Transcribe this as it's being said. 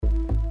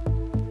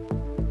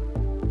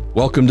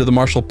Welcome to the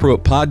Marshall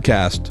Pruitt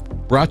Podcast,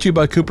 brought to you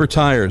by Cooper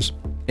Tires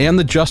and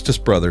the Justice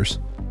Brothers,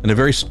 in a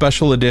very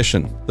special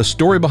edition. The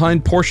story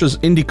behind Porsche's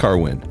IndyCar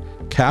win,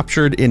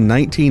 captured in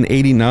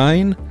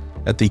 1989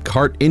 at the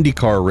CART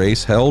IndyCar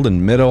race held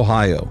in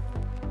mid-Ohio.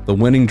 The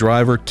winning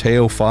driver,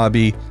 Teo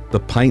Fabi,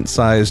 the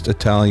pint-sized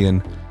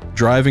Italian,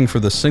 driving for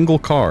the single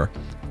car,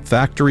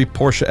 factory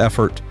Porsche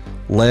effort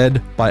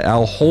led by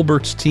Al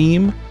Holbert's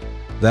team,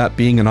 that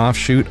being an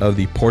offshoot of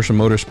the Porsche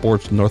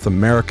Motorsports North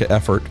America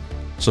effort,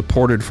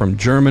 supported from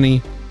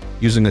Germany,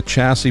 using a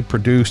chassis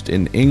produced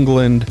in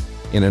England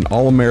and an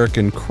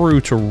all-American crew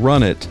to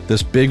run it.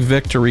 This big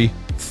victory,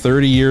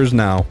 30 years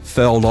now,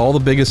 felled all the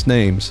biggest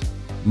names: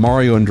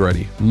 Mario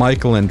Andretti,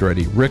 Michael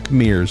Andretti, Rick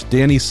Mears,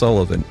 Danny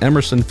Sullivan,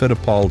 Emerson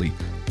Fittipaldi,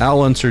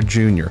 Al Unser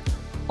Jr.,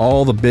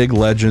 all the big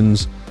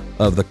legends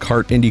of the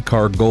CART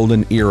IndyCar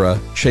golden era,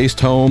 chased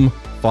home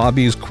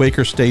Fabi's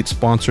Quaker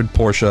State-sponsored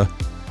Porsche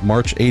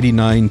March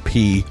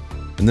 89P.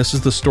 And this is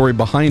the story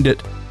behind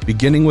it,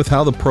 beginning with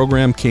how the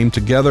program came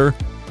together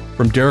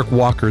from Derek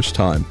Walker's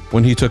time,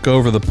 when he took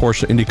over the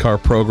Porsche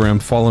IndyCar program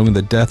following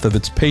the death of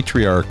its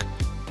patriarch,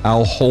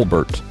 Al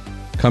Holbert.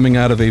 Coming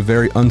out of a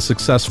very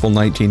unsuccessful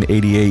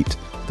 1988,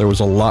 there was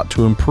a lot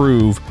to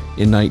improve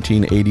in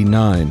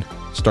 1989.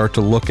 Start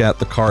to look at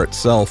the car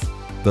itself,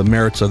 the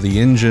merits of the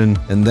engine,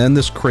 and then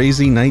this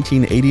crazy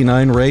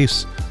 1989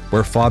 race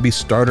where Fabi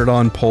started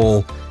on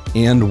pole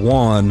and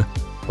won,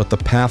 but the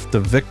path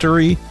to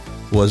victory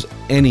was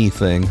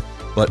anything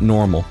but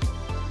normal.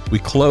 We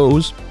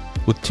close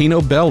with Tino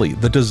Belli,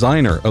 the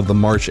designer of the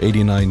March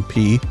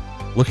 89P,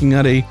 looking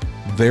at a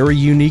very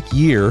unique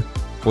year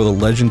for the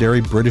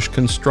legendary British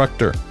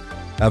constructor,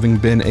 having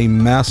been a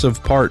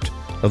massive part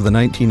of the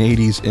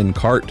 1980s in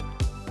CART.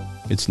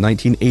 Its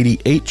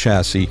 1988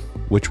 chassis,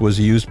 which was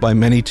used by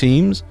many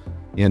teams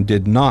and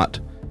did not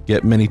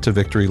get many to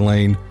victory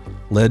lane,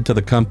 led to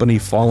the company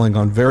falling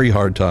on very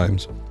hard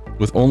times,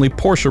 with only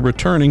Porsche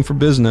returning for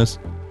business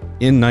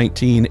in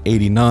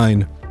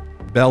 1989.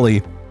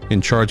 Belli, in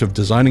charge of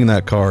designing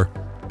that car,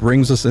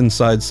 brings us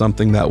inside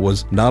something that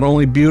was not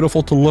only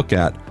beautiful to look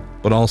at,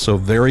 but also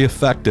very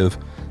effective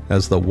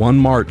as the one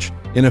March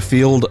in a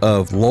field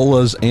of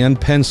Lolas and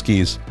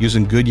Penske's,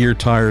 using Goodyear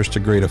tires to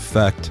great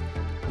effect,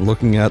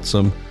 looking at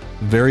some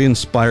very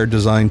inspired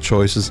design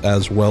choices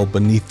as well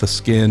beneath the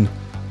skin.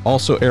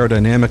 Also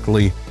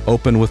aerodynamically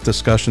open with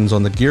discussions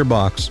on the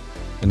gearbox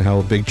and how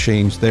a big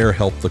change there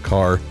helped the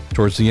car.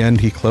 Towards the end,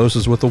 he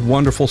closes with a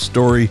wonderful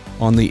story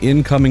on the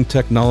incoming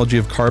technology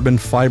of carbon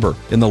fiber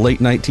in the late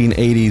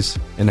 1980s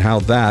and how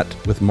that,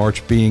 with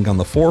March being on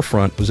the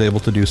forefront, was able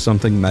to do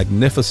something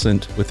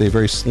magnificent with a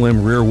very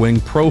slim rear wing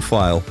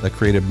profile that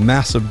created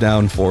massive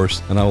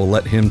downforce, and I will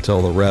let him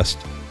tell the rest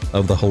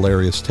of the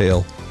hilarious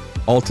tale.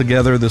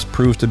 Altogether, this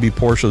proved to be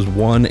Porsche's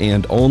one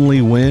and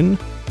only win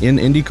in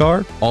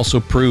IndyCar, also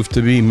proved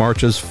to be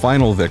March's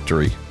final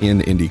victory in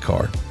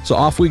IndyCar. So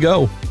off we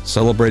go,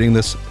 celebrating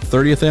this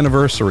 30th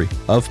anniversary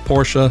of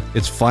Porsche,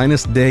 its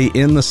finest day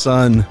in the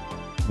sun.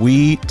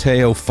 We,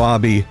 Teo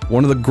Fabi,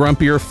 one of the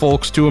grumpier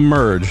folks to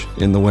emerge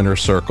in the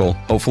winner's circle.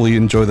 Hopefully you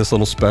enjoy this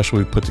little special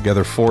we put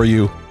together for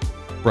you,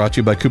 brought to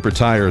you by Cooper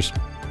Tires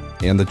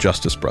and the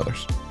Justice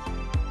Brothers.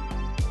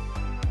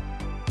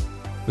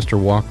 Mr.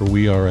 Walker,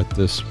 we are at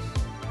this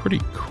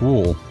pretty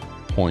cool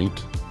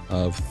point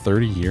of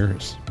 30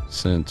 years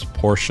since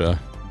Porsche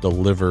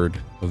delivered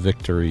a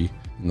victory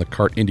in the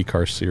CART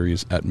IndyCar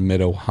series at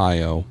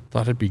Mid-Ohio.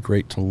 Thought it'd be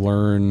great to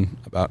learn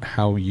about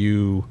how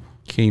you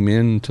came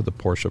into the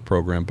Porsche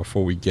program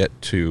before we get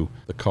to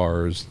the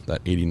cars,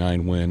 that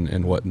 89 win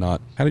and whatnot.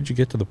 How did you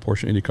get to the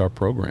Porsche IndyCar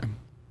program?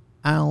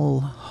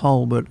 Al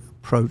Holbert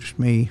approached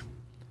me,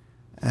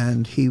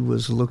 and he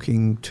was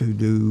looking to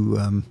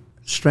do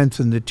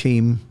strengthen the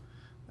team,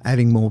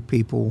 adding more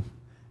people,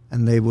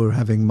 and they were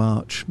having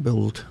March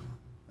build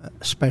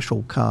a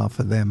special car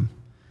for them.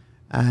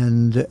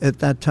 And at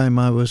that time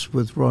I was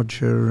with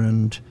Roger,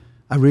 and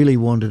I really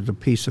wanted a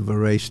piece of a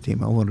race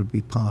team. I wanted to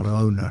be part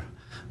owner,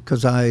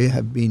 because I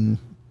have been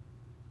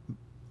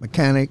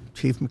mechanic,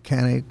 chief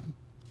mechanic,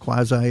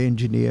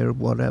 quasi-engineer,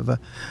 whatever,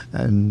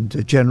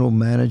 and general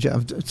manager.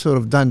 I've sort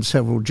of done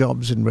several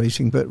jobs in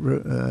racing, but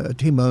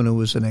team owner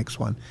was the next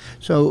one.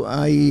 So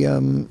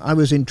I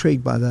was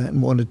intrigued by that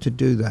and wanted to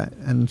do that.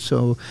 And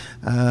so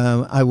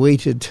I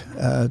waited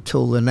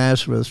till the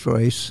Nazareth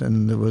race,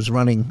 and it was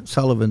running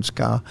Sullivan's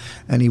car,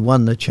 and he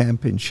won the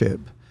championship.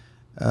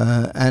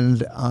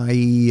 And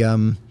I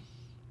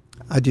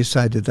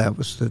decided that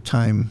was the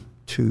time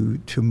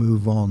to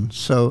move on.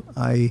 So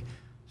I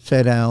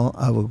said, Al,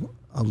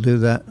 I'll do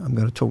that. I'm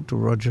going to talk to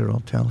Roger.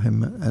 I'll tell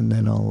him, and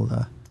then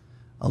I'll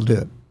do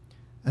it.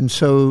 And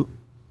so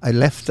I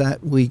left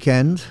that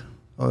weekend,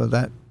 or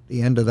the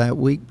end of that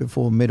week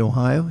before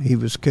Mid-Ohio. He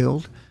was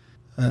killed.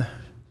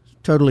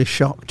 Totally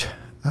shocked.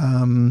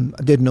 I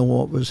didn't know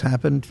what was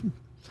happened.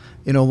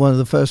 You know, one of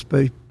the first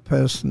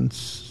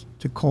persons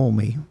to call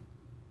me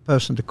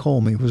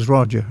was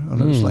Roger,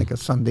 and it was like a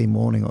Sunday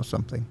morning or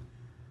something.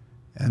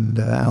 And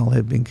Al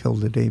had been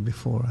killed the day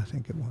before, I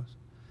think it was.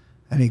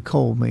 And he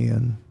called me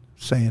and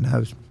saying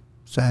how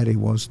sad he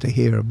was to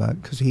hear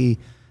about, because he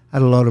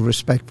had a lot of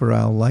respect for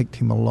Al, liked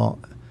him a lot.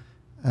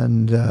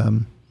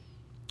 And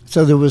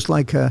so there was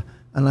like an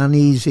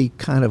uneasy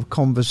kind of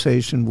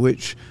conversation,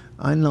 which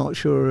I'm not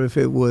sure if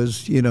it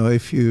was,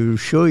 if you're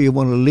sure you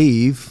want to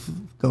leave,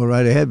 go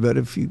right ahead, but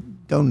if you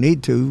don't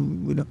need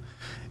to,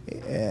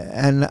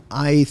 And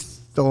I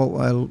thought,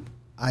 well,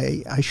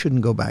 I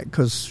shouldn't go back,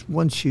 because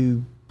once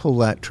you pull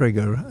that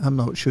trigger, I'm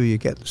not sure you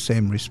get the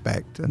same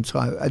respect. And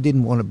so I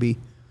didn't want to be,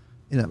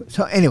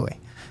 So anyway,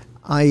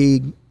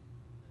 I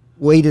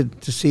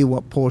waited to see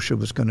what Porsche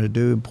was going to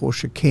do, and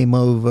Porsche came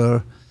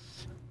over,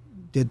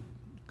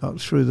 got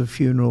through the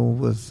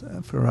funeral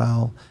for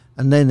Al,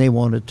 and then they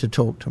wanted to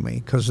talk to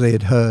me because they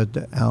had heard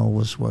that Al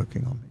was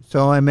working on me.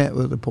 So I met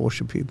with the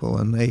Porsche people,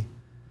 and I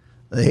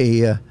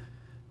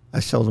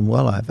told them,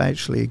 well, I've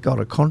actually got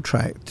a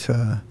contract,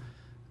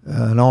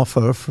 an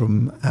offer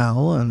from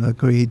Al, and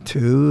agreed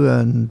to,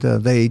 and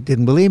they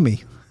didn't believe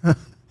me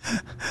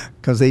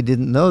because they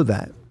didn't know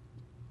that.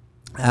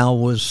 Al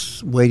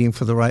was waiting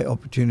for the right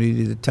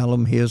opportunity to tell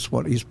him here's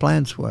what his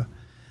plans were.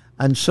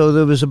 And so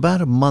there was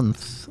about a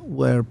month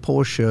where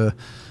Porsche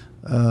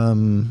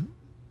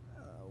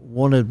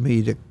wanted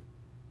me to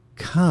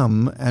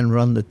come and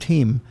run the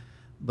team,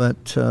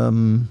 but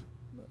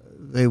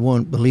they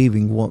weren't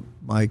believing what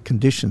my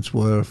conditions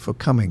were for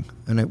coming.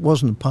 And it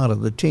wasn't part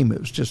of the team. It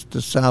was just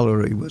the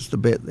salary was the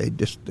bit they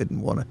just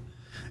didn't want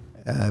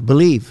to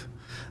believe.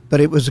 But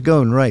it was a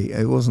going rate.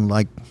 It wasn't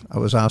like I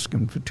was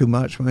asking for too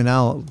much. I mean,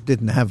 Al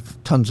didn't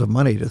have tons of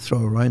money to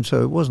throw around,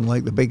 so it wasn't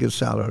like the biggest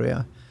salary.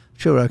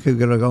 Sure, I could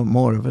have got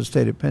more if I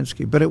stayed at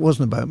Penske, but it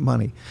wasn't about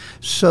money.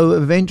 So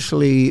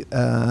eventually,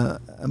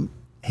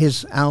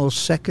 Al's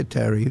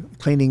secretary,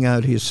 cleaning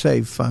out his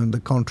safe, found the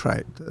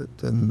contract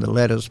and the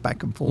letters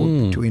back and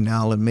forth between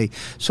Al and me.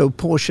 So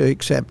Porsche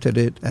accepted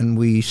it, and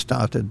we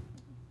started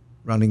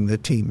running the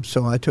team.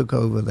 So I took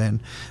over then,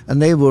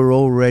 and they were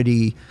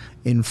already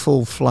in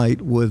full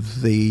flight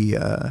with the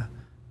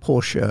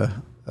Porsche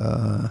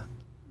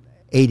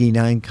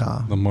 89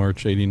 car. The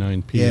March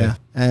 89 PA. Yeah,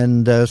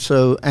 and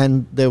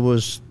and there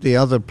was the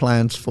other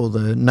plans for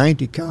the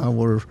 90 car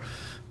were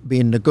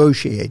being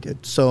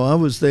negotiated. So I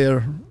was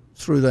there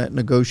through that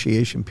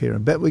negotiation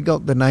period. But we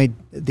got the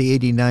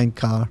 89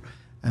 car,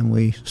 and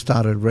we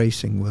started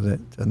racing with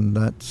it, and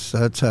that's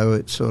how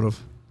it sort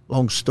of,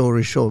 long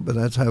story short, but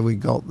that's how we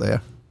got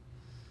there.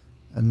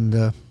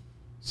 And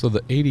so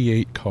the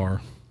 88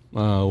 car,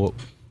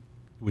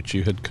 which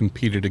you had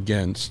competed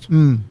against,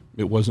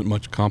 it wasn't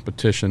much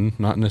competition,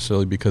 not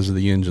necessarily because of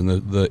the engine.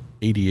 The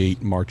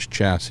 88 March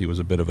chassis was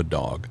a bit of a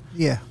dog.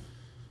 Yeah.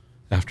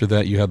 After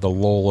that, you had the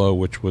Lola,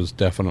 which was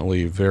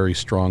definitely very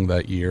strong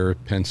that year,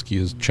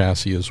 Penske's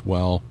chassis as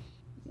well.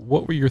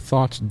 What were your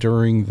thoughts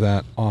during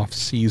that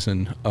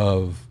off-season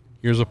of,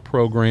 here's a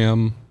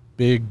program,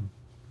 big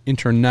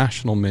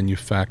international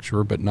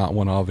manufacturer, but not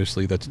one,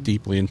 obviously, that's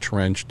deeply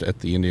entrenched at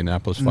the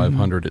Indianapolis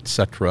 500,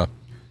 etc.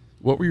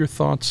 What were your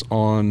thoughts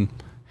on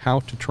how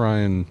to try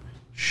and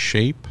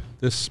shape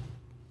this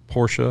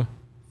Porsche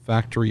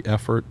factory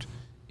effort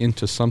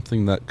into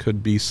something that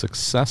could be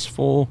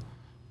successful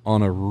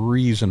on a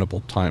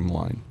reasonable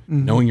timeline,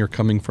 knowing you're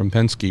coming from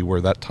Penske, where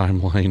that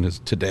timeline is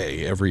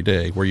today, every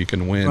day, where you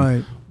can win?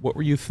 Right. What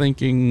were you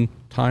thinking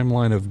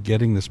timeline of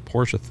getting this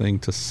Porsche thing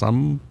to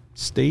some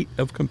state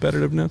of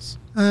competitiveness?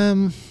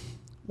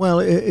 Well,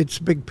 it's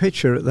big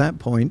picture at that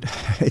point.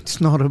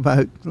 It's not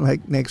about,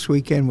 like, next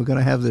weekend we're going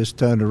to have this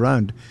turned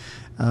around.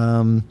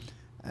 And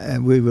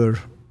we were,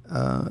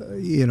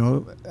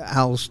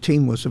 Al's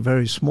team was a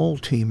very small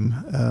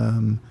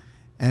team,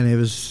 and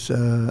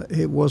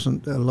it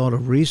wasn't a lot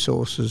of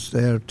resources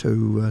there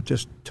to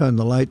just turn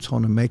the lights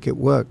on and make it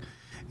work.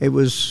 It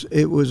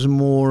was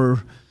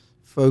more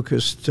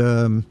focused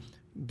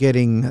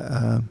getting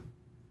a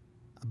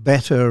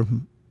better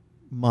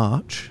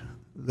March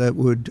that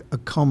would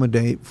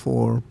accommodate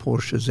for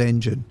Porsche's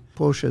engine.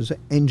 Porsche's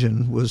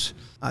engine was,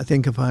 I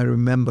think if I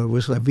remember,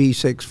 was a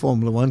V6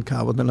 Formula One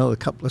car with another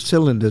couple of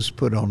cylinders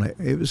put on it.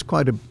 It was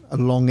quite a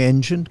long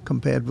engine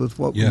compared with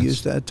what we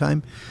used at the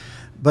time,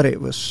 but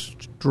it was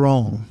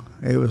strong.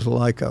 It was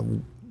like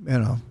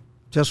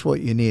just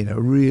what you need,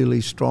 a really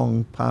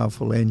strong,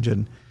 powerful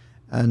engine.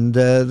 And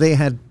they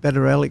had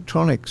better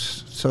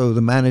electronics, so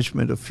the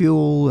management of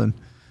fuel and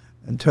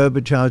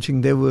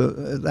turbocharging,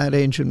 that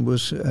engine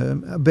was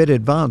a bit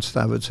advanced,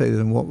 I would say,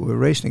 than what we were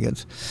racing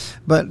against.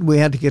 But we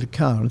had to get a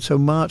car, and so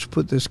March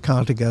put this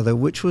car together,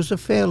 which was a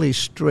fairly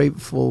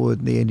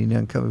straightforward, the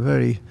 89 car,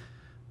 very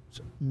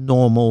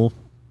normal,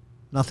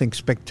 nothing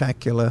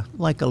spectacular,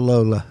 like a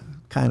Lola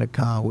kind of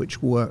car,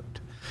 which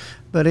worked.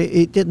 But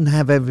it didn't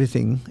have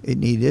everything it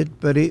needed,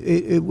 but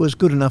it was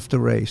good enough to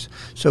race.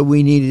 So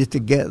we needed to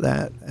get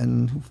that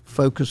and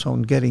focus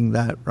on getting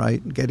that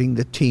right, getting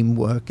the team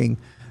working,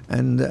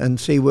 and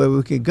see where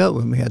we could go.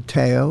 And we had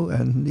Teo,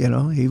 and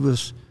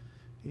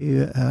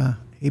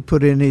he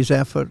put in his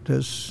effort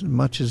as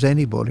much as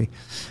anybody.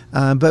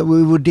 But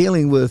we were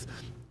dealing with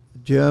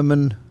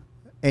German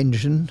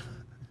engine,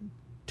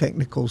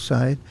 technical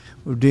side.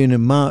 We were doing a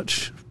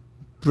March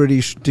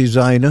British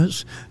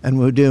designers, and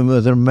we're doing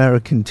with an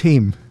American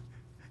team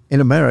in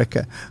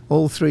America,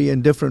 all three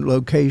in different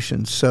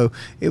locations. So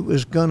it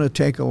was going to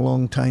take a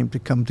long time to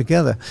come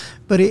together.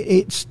 But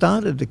it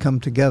started to come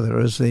together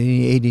as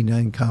the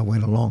 89 car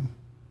went along.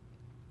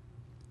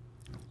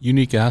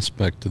 Unique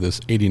aspect to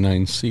this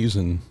 89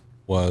 season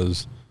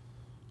was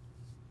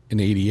in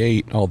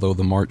 88, although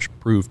the March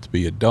proved to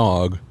be a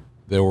dog,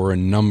 there were a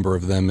number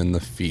of them in the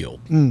field.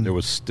 There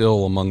was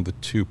still among the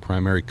two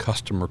primary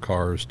customer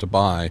cars to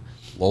buy,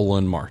 Lola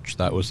and March.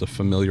 That was the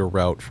familiar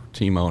route for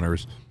team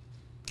owners.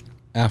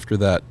 After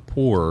that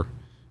poor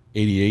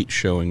 88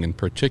 showing in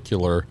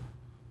particular,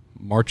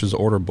 March's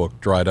order book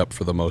dried up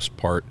for the most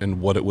part, and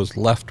what it was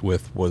left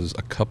with was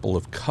a couple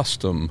of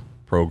custom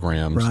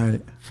programs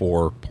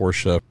for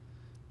Porsche.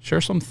 Share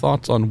some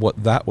thoughts on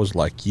what that was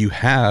like. You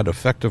had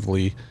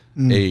effectively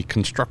a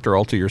constructor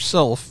all to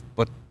yourself,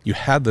 but you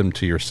had them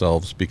to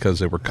yourselves because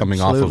they were coming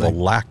off of a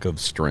lack of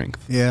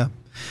strength. Yeah.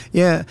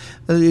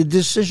 The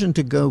decision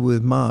to go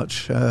with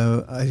March,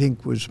 I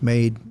think, was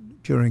made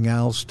during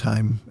Al's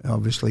time,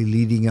 obviously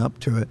leading up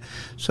to it.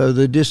 So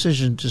the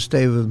decision to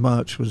stay with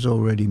March was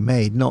already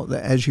made. Not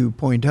that, as you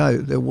point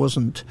out, there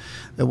wasn't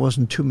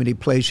too many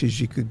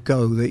places you could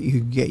go that you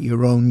could get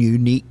your own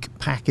unique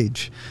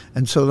package,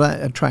 and so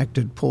that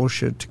attracted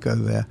Porsche to go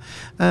there.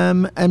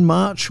 And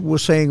March were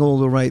saying all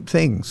the right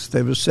things.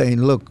 They were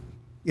saying, "Look,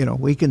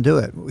 we can do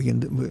it. We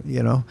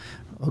can,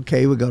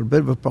 okay, we got a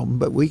bit of a problem,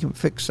 but we can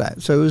fix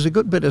that." So it was a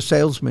good bit of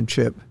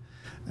salesmanship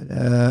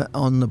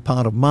on the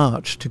part of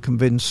March to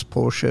convince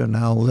Porsche and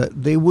Al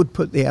that they would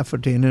put the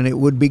effort in and it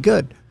would be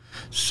good.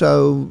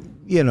 So,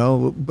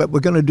 but we're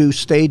going to do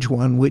stage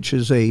one, which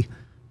is a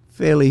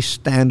fairly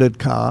standard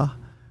car,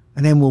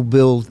 and then we'll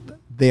build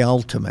the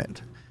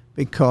ultimate.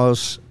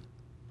 Because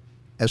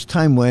as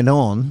time went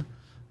on,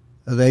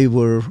 they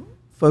were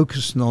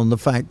focusing on the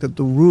fact that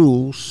the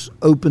rules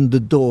opened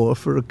the door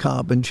for a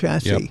carbon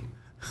chassis. Yep.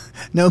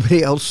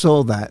 Nobody else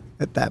saw that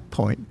at that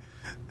point,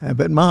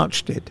 but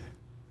March did.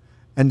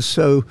 And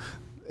so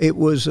it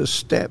was a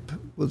step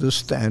with a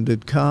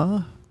standard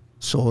car,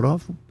 sort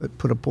of, but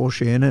put a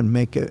Porsche in and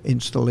make an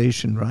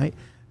installation right.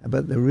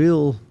 But the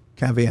real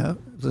caveat,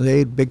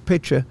 the big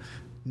picture,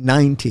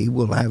 90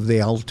 will have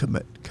the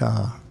ultimate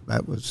car.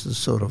 That was the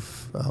sort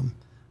of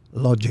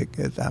logic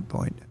at that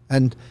point.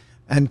 And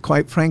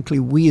quite frankly,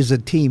 we as a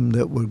team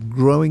that were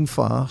growing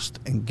fast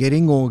and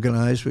getting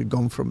organized, we'd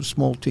gone from a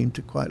small team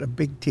to quite a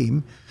big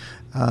team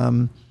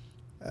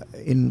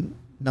in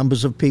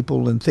numbers of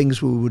people and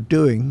things we were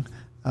doing,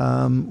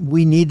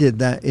 we needed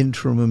that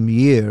interim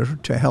year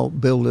to help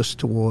build us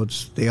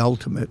towards the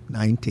ultimate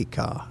 90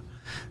 car.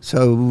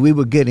 So we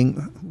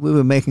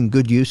were making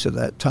good use of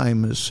that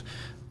time as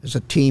a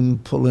team,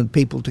 pulling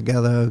people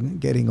together,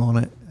 getting on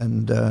it,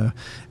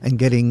 and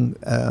getting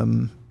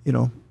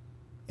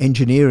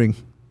engineering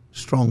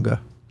stronger.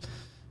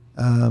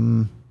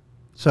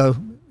 So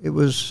it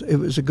was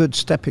a good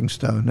stepping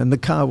stone, and the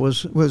car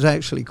was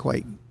actually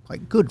quite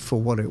good for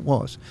what it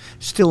was.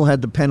 Still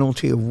had the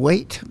penalty of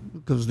weight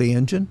because of the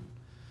engine,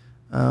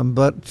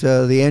 but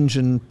the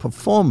engine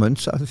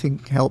performance, I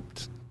think,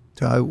 helped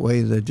to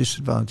outweigh the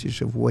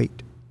disadvantage of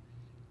weight.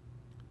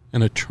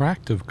 An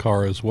attractive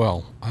car as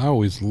well. I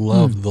always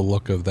loved the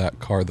look of that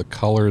car, the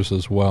colors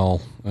as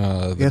well.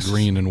 The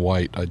green and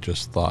white, I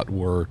just thought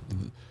were,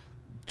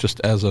 just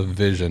as a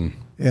vision,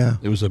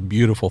 it was a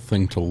beautiful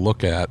thing to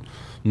look at.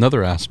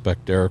 Another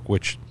aspect, Eric,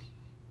 which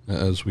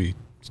as we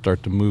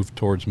start to move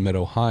towards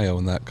mid-Ohio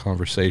in that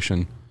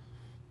conversation,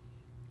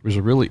 there's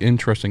a really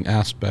interesting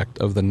aspect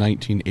of the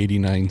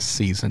 1989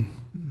 season.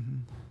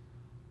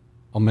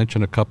 I'll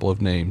mention a couple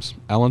of names.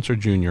 Al Unser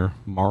Jr.,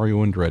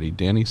 Mario Andretti,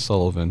 Danny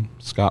Sullivan,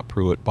 Scott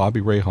Pruitt,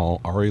 Bobby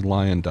Rahal, Ari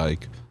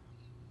Lyondike,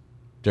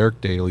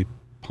 Derek Daly,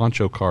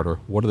 Pancho Carter.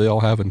 What do they all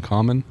have in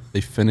common?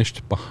 They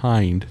finished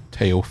behind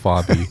Teo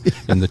Fabi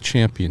in the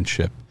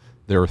championship.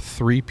 There are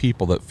three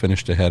people that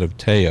finished ahead of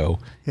Teo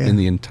in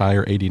the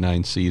entire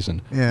 89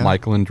 season.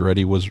 Michael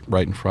Andretti was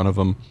right in front of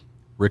him.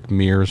 Rick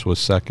Mears was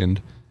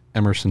second.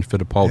 Emerson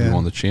Fittipaldi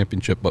won the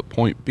championship. But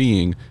point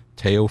being,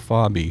 Teo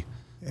Fabi,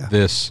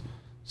 this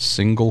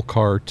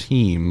single-car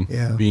team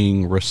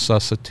being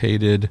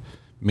resuscitated,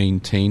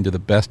 maintained to the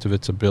best of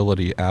its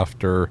ability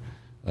after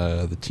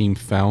the team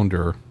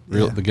founder,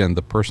 again,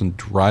 the person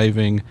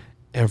driving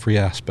every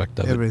aspect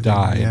of it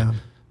died.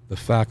 The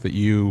fact that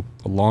you,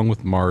 along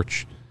with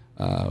March,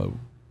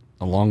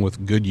 along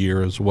with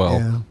Goodyear as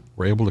well,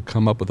 were able to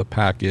come up with a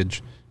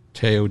package.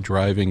 Teo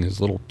driving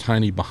his little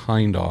tiny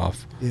behind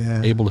off,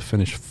 able to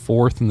finish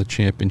fourth in the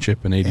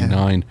championship in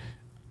 89.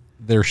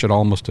 There should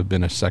almost have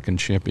been a second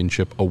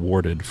championship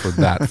awarded for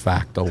that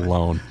fact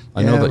alone.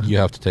 I know that you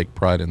have to take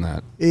pride in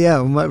that.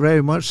 Yeah,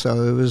 very much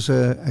so. It was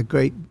a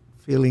great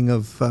feeling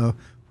of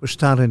we're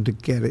starting to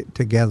get it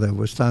together.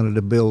 We're starting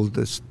to build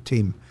this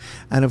team.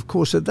 And, of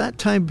course, at that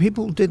time,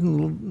 people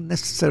didn't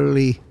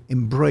necessarily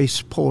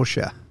embrace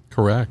Porsche.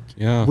 Correct,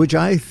 yeah. Which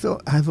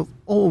I've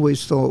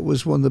always thought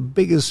was one of the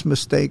biggest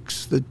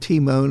mistakes the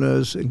team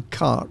owners and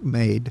CART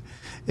made,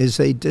 is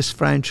they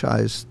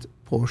disfranchised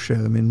Porsche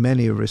in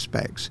many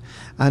respects.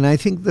 And I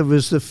think there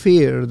was the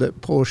fear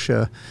that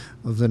Porsche,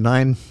 of the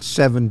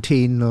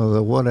 917 or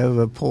the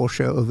whatever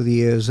Porsche over the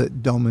years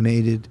that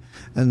dominated,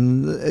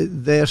 and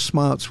their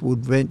smarts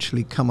would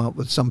eventually come up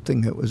with something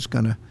that was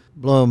going to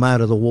blow them out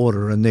of the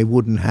water, and they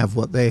wouldn't have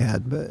what they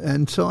had.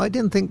 And so I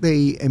didn't think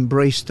they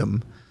embraced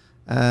them,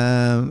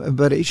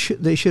 but they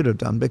should have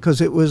done,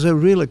 because it was a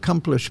real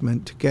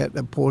accomplishment to get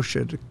a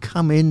Porsche to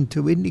come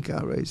into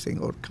IndyCar racing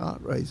or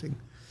kart racing.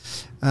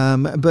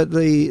 But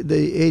the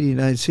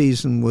 89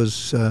 season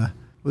was a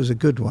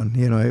good one.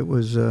 It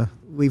was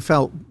we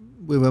felt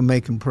we were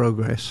making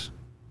progress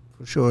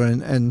for sure,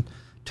 and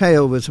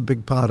Teo was a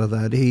big part of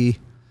that. You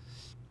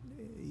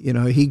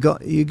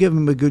give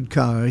him a good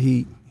car,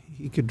 he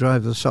could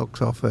drive the socks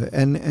off it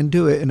and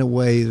do it in a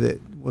way that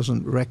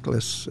wasn't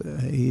reckless.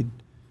 He'd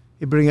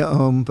bring it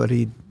home,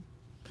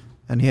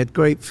 and he had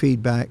great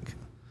feedback.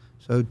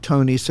 So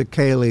Tony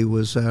Sakali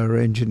was our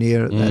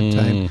engineer at that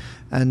time,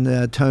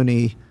 and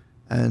Tony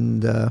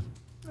and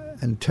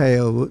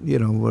Teo,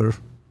 were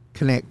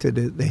connected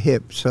at the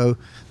hip. So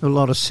a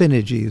lot of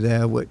synergy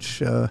there,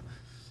 which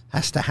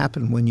has to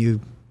happen when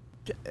you.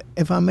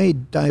 If I may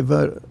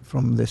divert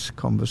from this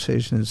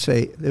conversation and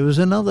say, there was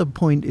another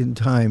point in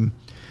time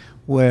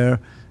where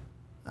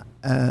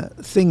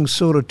things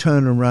sort of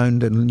turn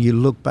around and you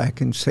look back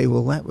and say,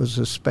 well, that was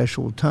a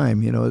special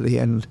time. At the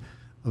end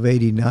of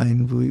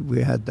 89,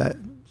 we had that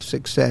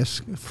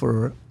success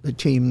for the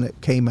team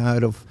that came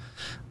out of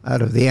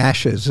the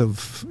ashes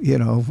of,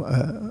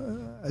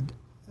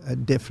 a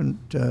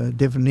different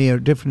era,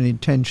 different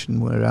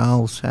intention, where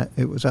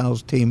it was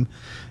Al's team,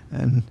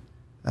 and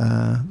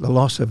the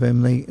loss of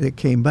him, they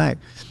came back.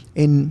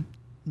 In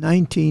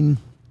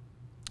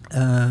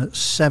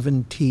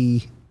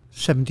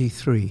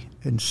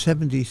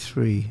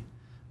 1973,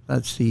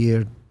 that's the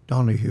year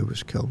Donahue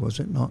was killed, was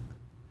it not?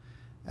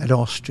 At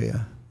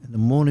Austria. In the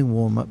morning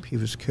warm-up, he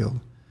was killed.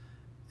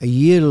 A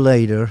year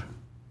later,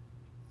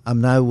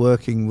 I'm now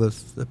working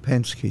with the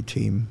Penske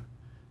team,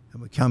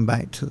 and we come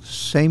back to the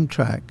same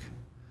track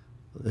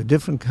with a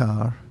different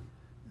car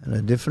and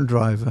a different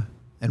driver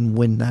and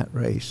win that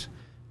race.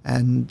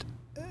 And,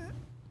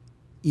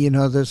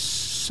 there's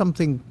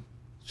something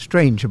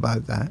strange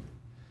about that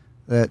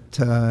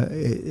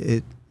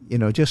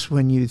just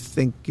when you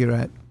think you're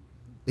at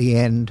the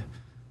end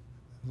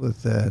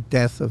with the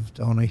death of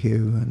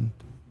Donahue and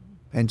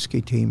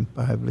Penske team,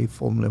 probably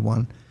Formula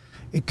One,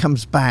 it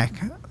comes back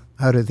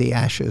out of the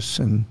ashes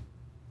and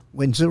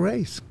wins the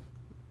race.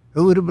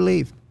 Who would have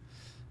believed?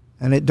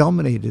 And it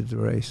dominated the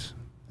race.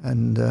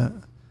 And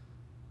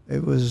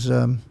it was,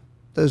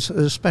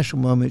 there's special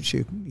moments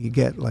you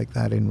get like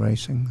that in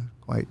racing,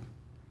 quite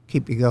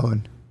keep you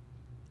going.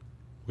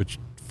 Which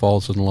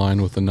falls in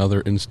line with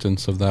another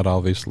instance of that,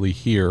 obviously,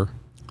 here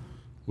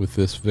with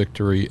this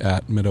victory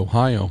at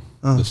Mid-Ohio.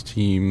 This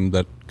team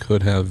that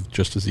could have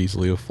just as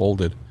easily have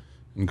folded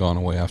and gone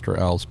away after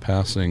Al's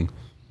passing.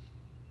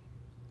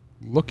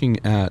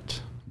 Looking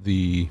at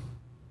the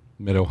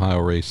Mid-Ohio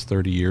race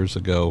 30 years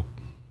ago,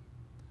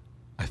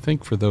 I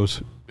think for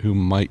those who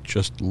might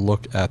just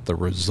look at the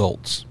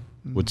results,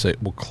 would say,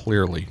 well,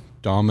 clearly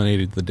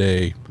dominated the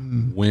day,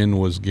 win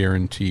was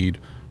guaranteed.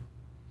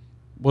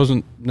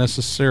 Wasn't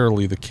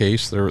necessarily the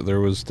case. There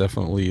was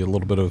definitely a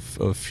little bit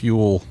of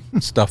fuel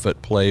stuff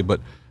at play,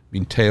 but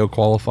Teo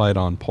qualified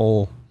on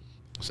pole.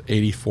 It was an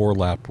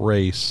 84-lap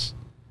race,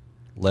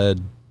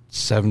 led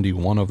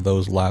 71 of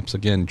those laps.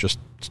 Again, just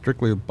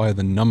strictly by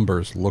the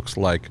numbers, looks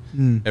like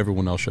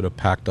everyone else should have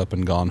packed up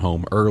and gone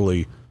home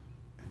early.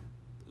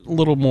 A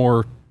little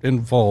more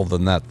involved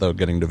than that, though,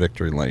 getting to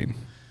victory lane.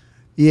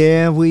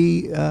 Yeah,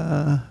 we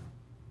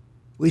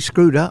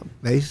screwed up,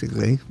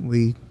 basically.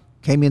 We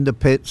came into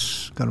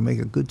pits, going to make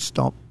a good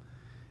stop,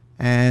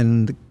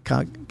 and the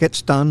car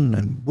gets done,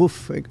 and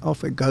woof,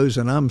 off it goes,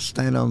 and I'm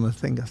standing on the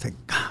thing. I think,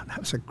 God, that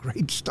was a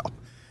great stop.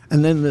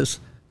 And then there's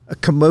a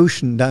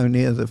commotion down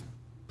near the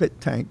pit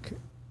tank,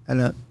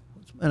 and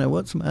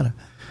what's the matter?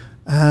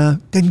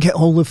 Didn't get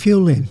all the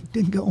fuel in.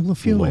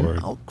 Lord.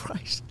 Oh,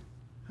 Christ.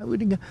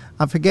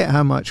 I forget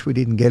how much we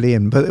didn't get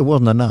in, but it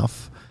wasn't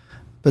enough.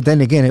 But then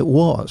again, it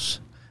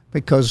was,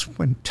 because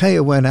when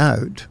Teo went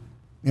out,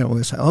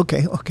 we said,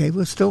 okay,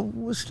 we're still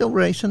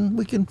racing.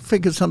 We can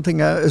figure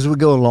something out as we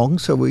go along.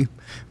 So we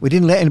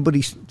didn't let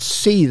anybody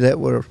see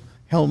that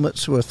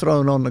helmets were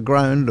thrown on the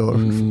ground or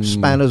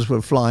spanners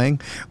were flying.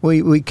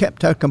 We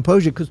kept our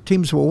composure because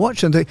teams were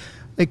watching.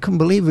 They couldn't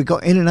believe we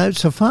got in and out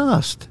so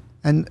fast.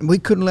 And we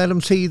couldn't let them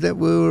see that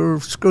we were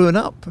screwing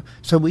up.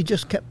 So we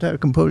just kept our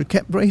composure,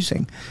 kept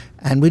racing.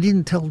 And we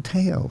didn't tell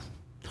Teo,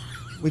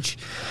 which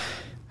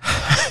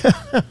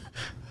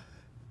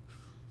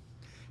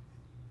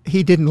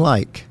he didn't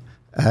like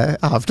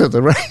after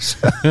the race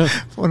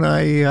when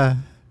I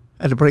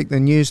had to break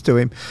the news to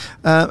him.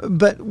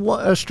 But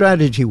what our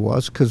strategy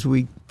was, because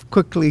we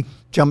quickly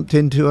jumped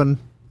into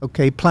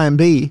plan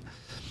B,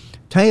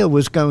 Teo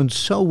was going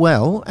so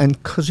well, and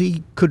because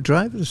he could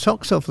drive the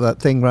socks off of that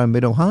thing around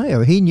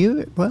Mid-Ohio, he knew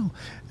it well.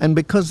 And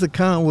because the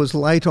car was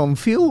lighter on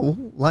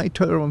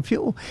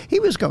fuel, he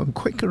was going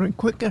quicker and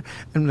quicker,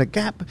 and the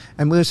gap,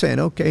 and we were saying,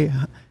 okay,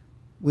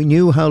 we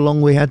knew how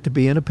long we had to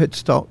be in a pit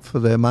stop for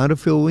the amount of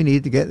fuel we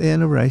need to get there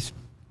in a race.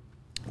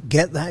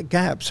 Get that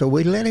gap. So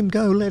we let him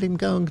go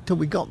until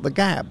we got the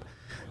gap.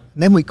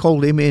 And then we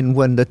called him in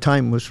when the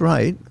time was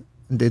right,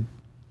 and did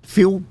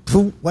fuel,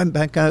 poof, went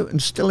back out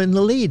and still in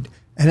the lead.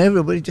 And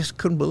everybody just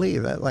couldn't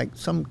believe that, like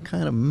some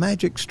kind of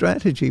magic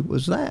strategy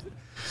was that.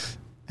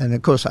 And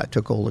of course I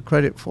took all the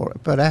credit for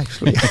it, but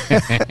actually,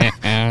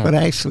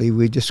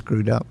 we just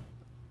screwed up.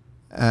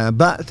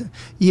 But,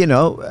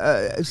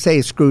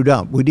 say screwed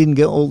up. We didn't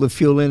get all the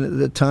fuel in at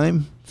the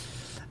time.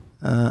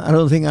 I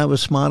don't think I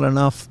was smart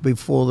enough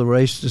before the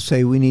race to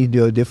say we need to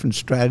do a different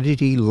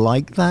strategy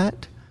like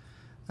that.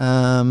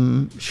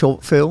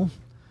 Short fill,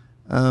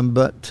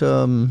 but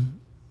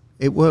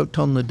it worked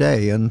on the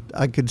day, and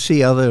I could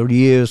see other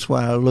years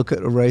where I look at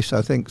a race,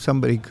 I think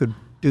somebody could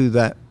do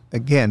that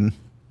again.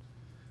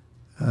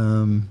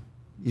 You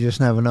just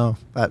never know,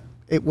 but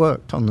it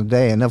worked on the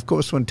day. And of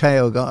course when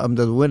Teo got up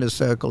to the winner's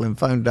circle and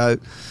found out,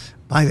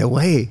 by the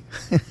way,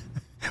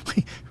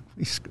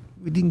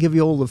 we didn't give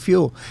you all the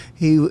fuel,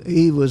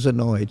 he was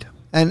annoyed,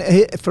 and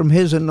from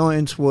his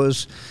annoyance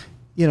was,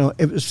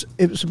 it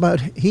was about,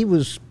 he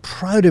was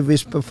proud of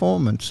his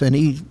performance, and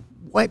he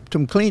wiped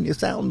him clean.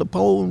 He's out on the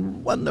pole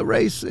and won the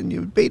race, and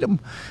you beat him.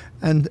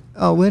 And,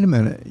 oh, wait a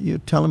minute, you're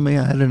telling me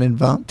I had an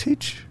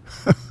advantage?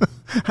 I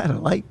had a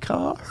light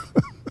car?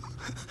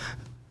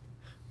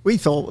 We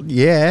thought,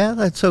 yeah,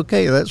 that's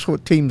okay. That's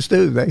what teams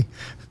do. They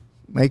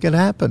make it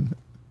happen.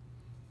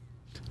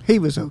 He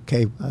was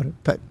okay about it,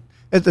 but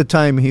at the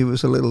time he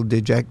was a little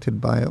dejected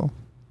by it all.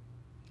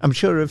 I'm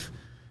sure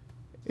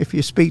if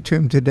you speak to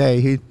him today,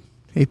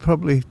 he'd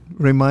probably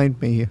remind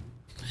me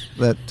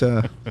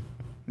that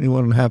he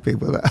wasn't happy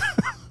with that.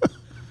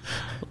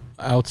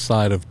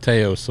 Outside of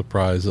Teo's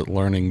surprise at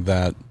learning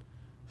that,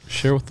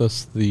 share with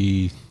us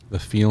the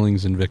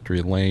feelings in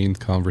Victory Lane,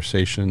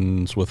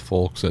 conversations with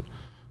folks at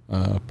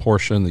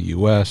Porsche in the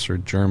U.S. or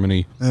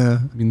Germany. I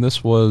mean,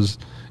 this was,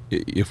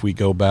 if we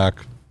go back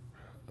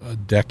a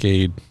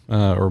decade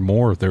or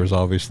more, there was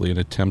obviously an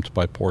attempt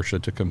by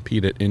Porsche to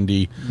compete at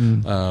Indy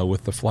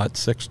with the flat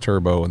six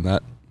turbo, and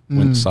that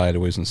went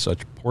sideways and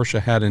such.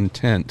 Porsche had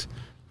intent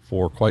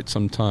for quite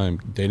some time,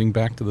 dating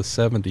back to the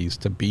 70s,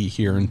 to be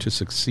here and to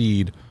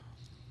succeed.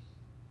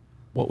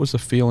 What was the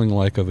feeling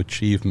like of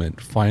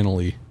achievement,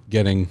 finally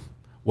getting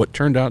what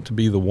turned out to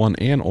be the one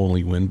and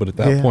only win, but at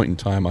that point in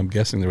time, I'm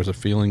guessing there was a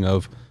feeling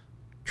of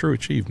true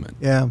achievement.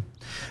 Yeah.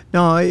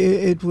 No,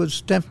 it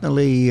was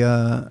definitely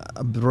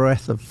a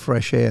breath of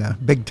fresh air,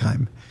 big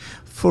time.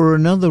 For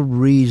another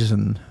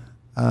reason,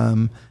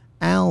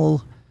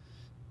 Al,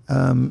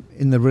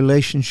 in the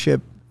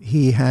relationship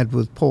he had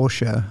with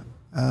Porsche,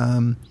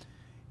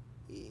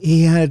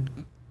 he had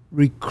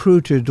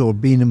recruited or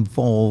been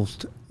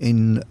involved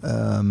in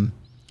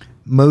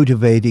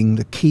motivating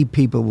the key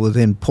people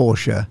within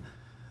Porsche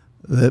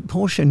that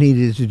Porsche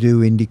needed to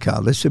do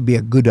IndyCar. This would be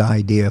a good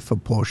idea for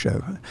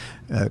Porsche.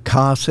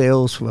 Car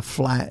sales were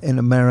flat in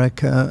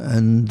America,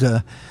 and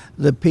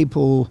the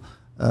people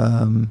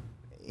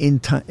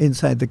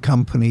inside the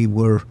company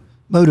were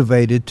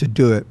motivated to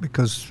do it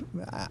because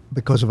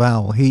of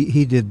Al.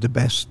 He did the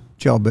best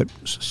job at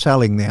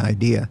selling the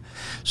idea.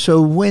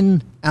 So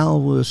when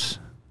Al was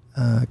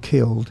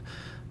killed,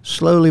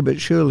 slowly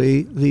but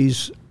surely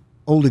these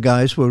older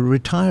guys were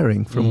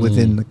retiring from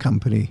within the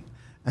company.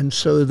 And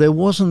so there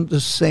wasn't the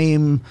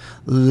same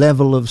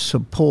level of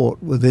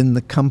support within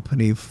the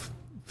company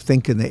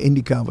thinking that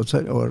IndyCar was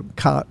or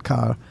kart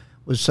car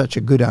was such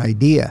a good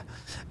idea.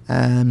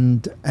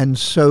 And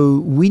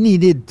so we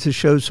needed to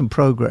show some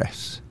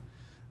progress.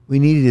 We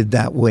needed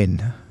that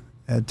win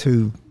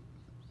to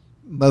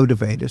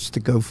motivate us to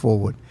go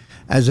forward.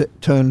 As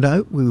it turned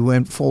out, we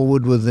went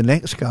forward with the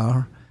next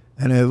car,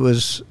 and it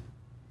was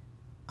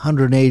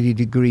 180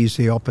 degrees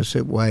the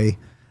opposite way.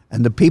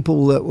 And the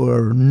people that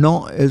were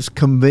not as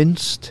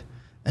convinced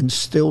and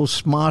still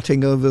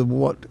smarting over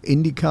what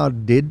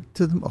IndyCar did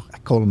to them, I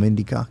call them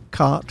IndyCar,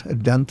 kart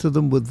had done to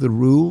them with the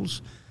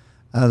rules,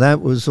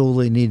 that was all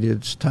they needed.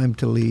 It's time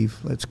to leave.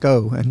 Let's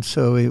go. And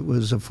so it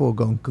was a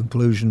foregone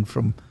conclusion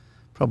from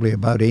probably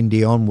about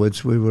Indy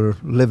onwards. We were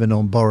living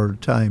on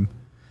borrowed time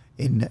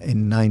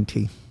in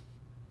 90.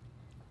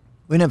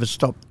 We never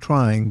stopped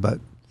trying, but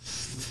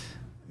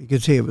you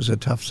could see it was a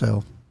tough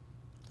sell.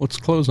 Let's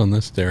close on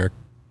this, Derek.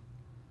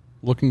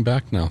 Looking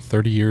back now,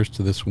 30 years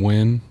to this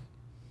win,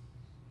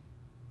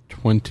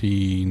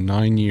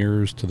 29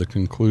 years to the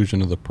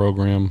conclusion of the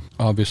program.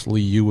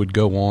 Obviously, you would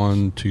go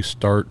on to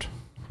start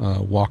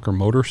Walker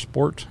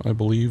Motorsport, I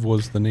believe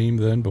was the name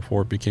then,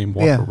 before it became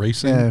Walker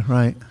Racing. Yeah,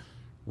 right.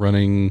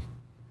 Running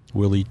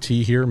Willie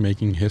T here,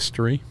 making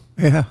history.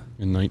 Yeah.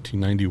 In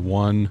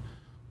 1991,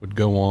 would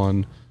go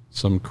on.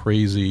 Some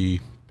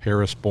crazy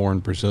Paris-born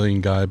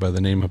Brazilian guy by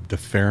the name of De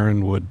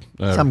Ferran would...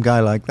 some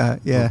guy like that,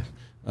 yeah.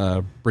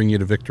 bring you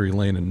to victory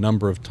lane a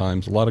number of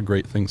times. A lot of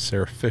great things.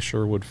 Sarah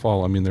Fisher would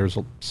follow. I mean, there's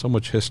so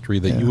much history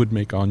that you would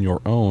make on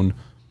your own.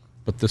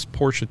 But this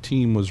Porsche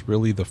team was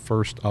really the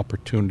first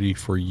opportunity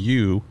for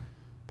you,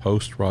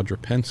 post Roger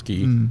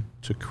Penske,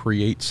 to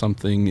create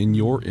something in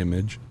your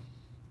image.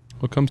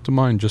 What comes to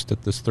mind just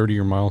at this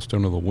 30-year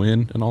milestone of the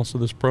win and also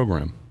this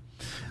program?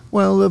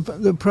 Well,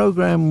 the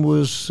program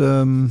was,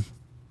 it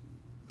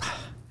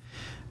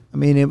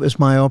was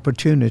my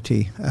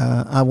opportunity.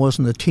 I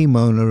wasn't the team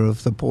owner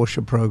of the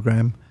Porsche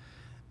program,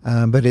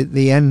 but at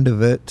the end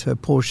of it,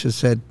 Porsche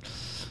said,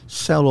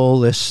 sell all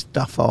this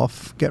stuff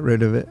off, get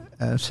rid of it,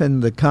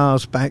 send the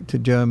cars back to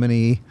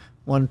Germany,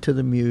 one to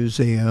the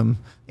museum,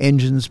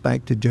 engines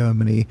back to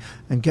Germany,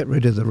 and get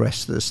rid of the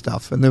rest of the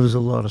stuff. And there was a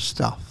lot of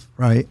stuff,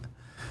 right?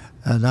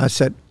 And I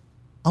said,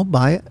 I'll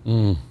buy it.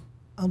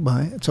 I'll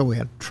buy it. So we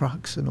had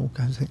trucks and all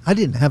kinds of things. I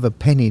didn't have a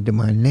penny to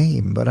my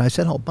name, but I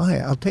said, I'll buy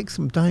it. I'll take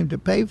some time to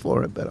pay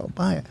for it, but I'll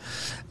buy it.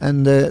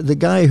 And the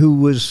guy who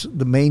was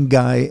the main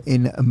guy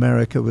in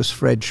America was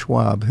Fred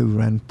Schwab, who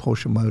ran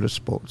Porsche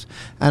Motorsports.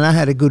 And I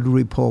had a good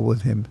rapport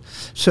with him.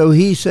 So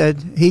he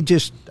said,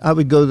 I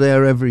would go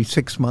there every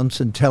 6 months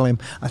and tell him,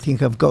 I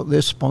think I've got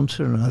this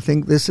sponsor and I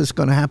think this is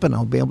going to happen.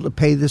 I'll be able to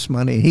pay this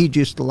money. And he'd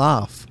just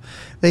laugh.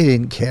 They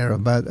didn't care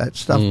about that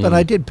stuff, but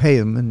I did pay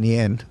him in the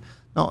end.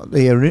 Not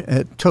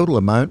the total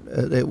amount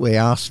that we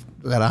asked,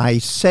 that I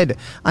said.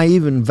 I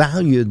even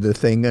valued the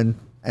thing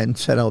and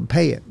said I'll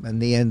pay it. In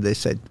the end, they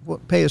said,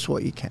 well, pay us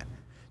what you can.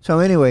 So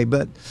anyway,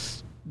 but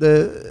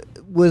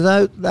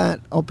without that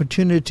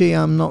opportunity,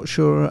 I'm not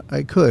sure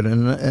I could.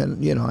 And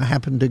I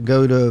happened to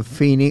go to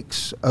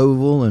Phoenix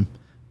Oval and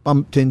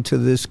bumped into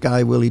this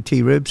guy, Willie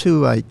T. Ribbs,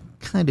 who I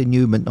kind of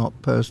knew, but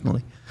not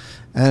personally.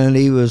 And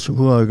he was,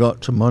 I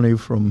got some money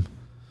from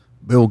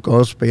Bill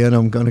Cosby, and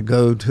I'm going to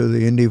go to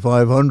the Indy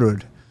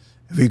 500.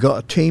 Have you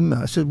got a team?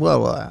 I said,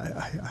 well,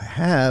 I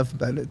have,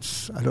 but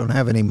I don't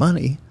have any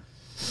money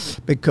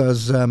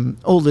because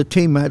all the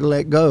team had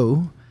let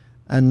go,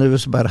 and there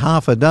was about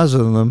half a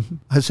dozen of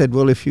them. I said,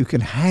 well, if you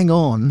can hang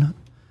on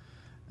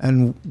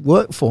and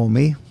work for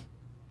me,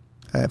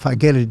 if I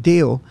get a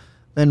deal,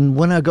 then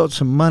when I got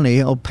some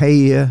money, I'll pay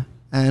you,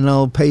 and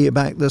I'll pay you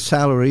back the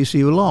salaries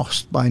you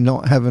lost by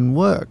not having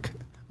work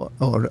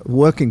or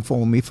working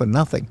for me for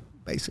nothing.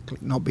 Basically,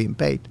 not being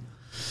paid.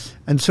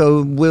 And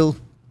so Will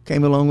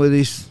came along with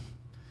these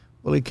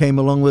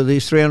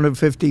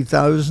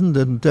 350,000,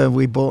 and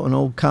we bought an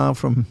old car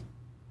from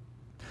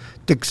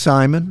Dick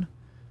Simon,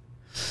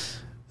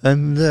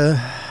 and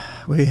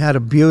we had a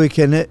Buick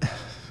in it.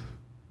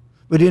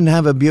 We didn't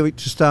have a Buick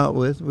to start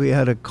with. We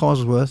had a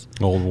Cosworth.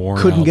 Old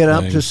worn couldn't out get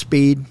thing. Up to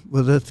speed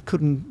with it.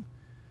 Couldn't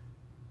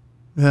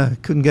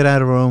get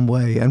out of our own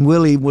way. And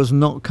Willie was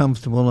not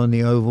comfortable on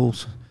the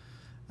ovals.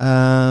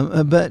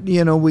 But,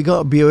 we got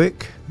a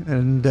Buick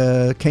and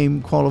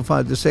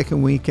qualified the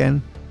second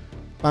weekend,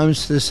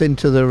 bounced us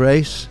into the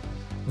race.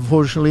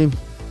 Unfortunately,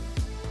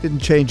 didn't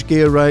change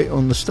gear right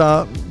on the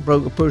start,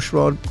 broke a push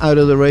rod, out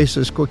of the race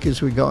as quick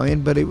as we got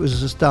in, but it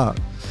was a start.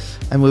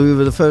 And we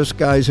were the first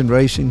guys in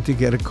racing to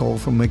get a call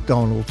from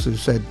McDonald's who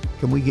said,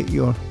 can we get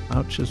your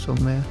vouchers on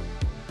there?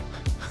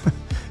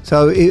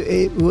 So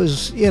it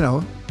was,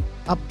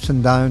 ups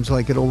and downs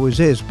like it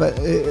always is. But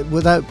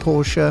without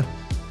Porsche,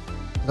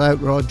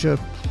 without Roger,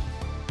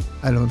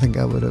 I don't think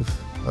I would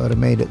have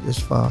made it this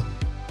far.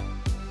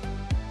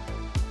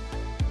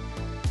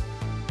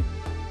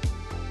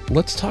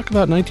 Let's talk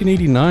about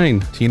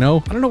 1989, Tino.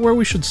 I don't know where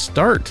we should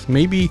start.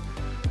 Maybe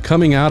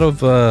coming out of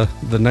the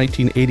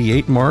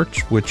 1988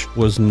 March, which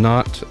was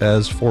not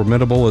as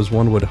formidable as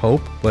one would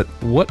hope. But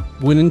what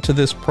went into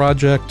this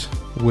project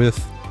with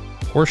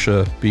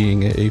Porsche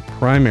being a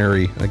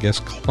primary,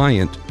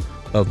 client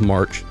of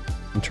March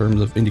in terms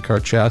of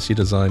IndyCar chassis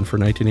design for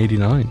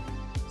 1989?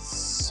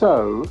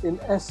 So, in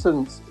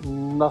essence,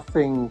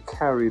 nothing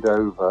carried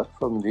over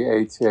from the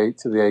 88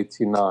 to the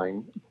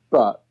 89,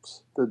 but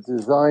the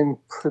design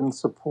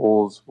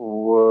principles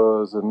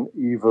was an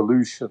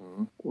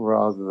evolution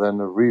rather than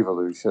a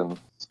revolution.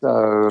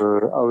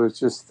 So, I was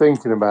just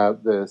thinking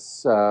about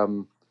this.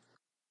 The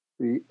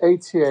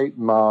 88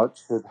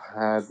 March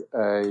had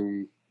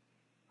a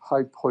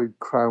hypoid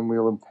crown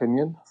wheel and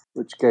pinion,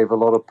 which gave a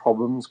lot of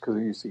problems because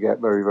it used to get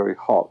very, very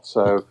hot.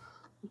 So,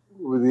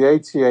 with the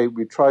 88,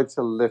 we tried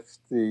to lift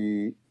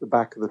the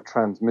back of the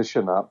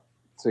transmission up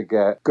to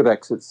get good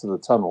exits to the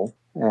tunnel.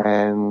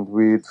 And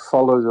we'd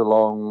followed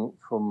along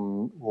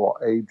from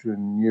what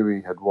Adrian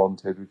Newey had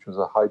wanted, which was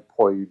a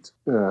hypoid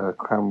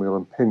crown wheel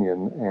and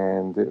pinion.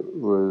 And it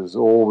was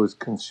always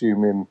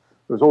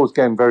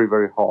getting very,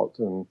 very hot.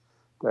 And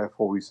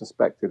therefore, we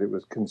suspected it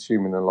was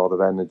consuming a lot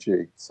of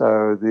energy.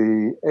 So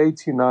the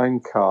 89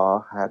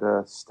 car had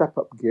a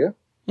step-up gear.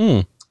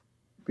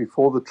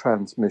 Before the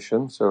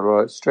transmission, so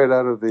right straight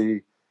out of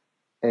the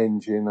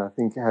engine, I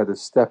think it had a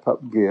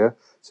step-up gear.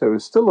 So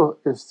it's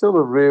still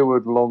a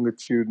rearward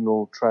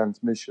longitudinal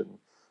transmission,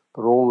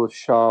 but all the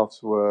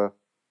shafts were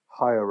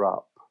higher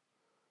up,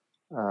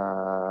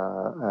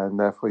 and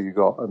therefore you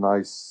got a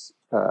nice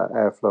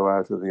airflow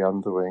out of the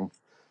underwing.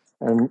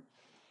 And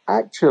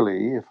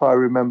actually, if I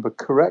remember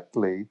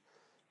correctly,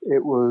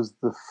 it was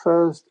the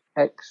first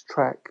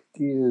X-Track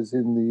gears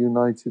in the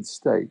United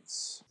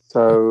States.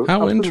 So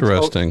How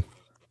interesting.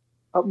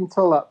 Up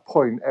until that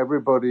point,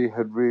 everybody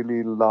had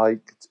really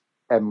liked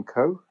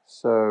Emco.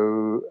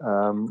 So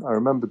I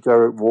remember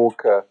Derek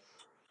Walker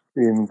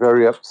being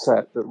very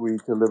upset that we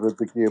delivered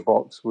the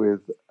gearbox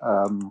with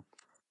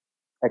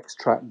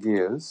X-Track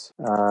gears.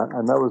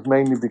 And that was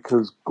mainly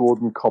because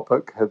Gordon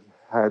Coppock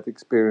had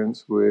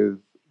experience with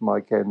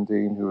Mike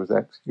Endine, who was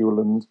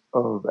ex-Hewland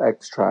of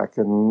X-Track.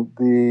 And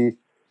the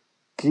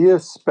gear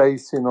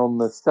spacing on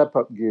the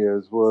step-up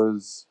gears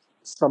was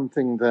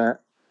something that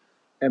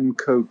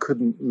Emco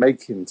couldn't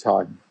make in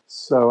time.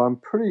 So I'm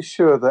pretty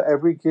sure that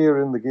every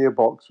gear in the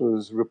gearbox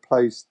was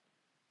replaced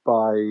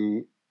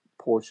by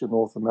Porsche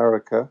North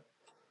America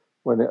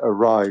when it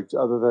arrived,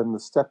 other than the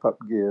step-up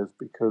gears,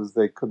 because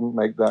they couldn't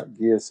make that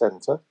gear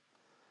center.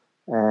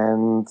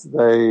 And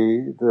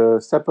the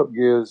step-up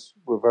gears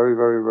were very,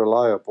 very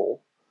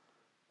reliable.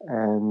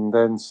 And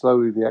then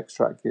slowly the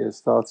X-Track gears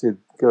started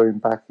going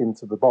back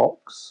into the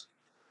box.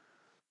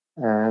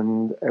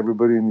 And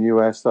everybody in the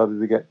US started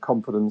to get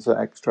confidence that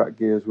X-Track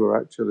gears were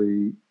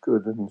actually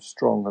good and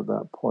strong at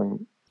that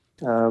point.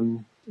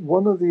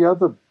 One of the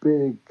other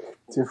big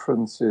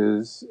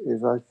differences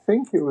is I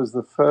think it was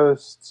the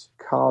first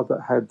car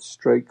that had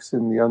strakes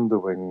in the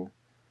underwing.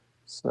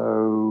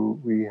 So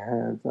we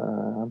had,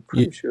 I'm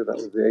pretty sure that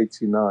was the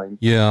 89.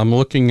 Yeah, I'm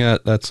looking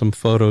at some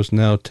photos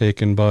now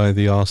taken by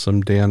the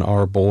awesome Dan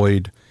R.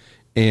 Boyd,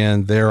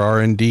 and there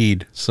are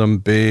indeed some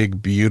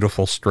big,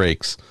 beautiful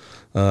strakes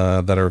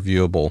that are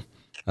viewable.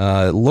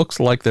 It looks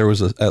like there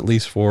was, at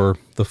least for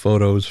the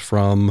photos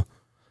from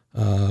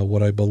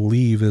what I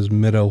believe is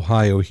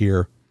mid-Ohio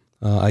here,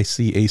 I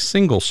see a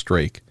single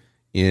strake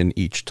in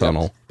each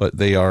tunnel, but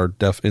they are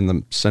in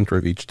the center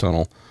of each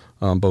tunnel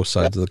on both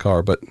sides of the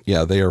car. But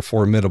yeah, they are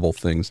formidable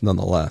things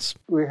nonetheless.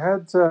 We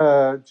had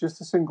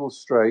just a single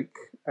strake,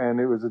 and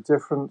it was a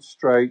different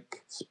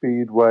strake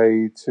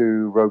speedway to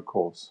road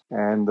course.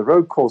 And the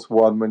road course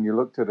one, when you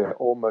looked at it,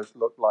 almost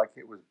looked like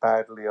it was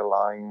badly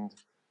aligned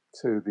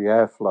to the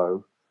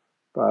airflow.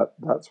 But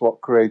that's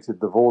what created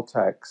the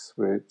vortex,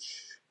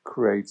 which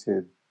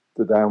created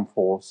the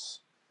downforce.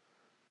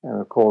 And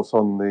of course,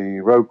 on the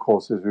road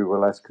courses, we were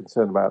less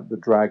concerned about the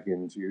drag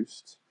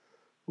induced.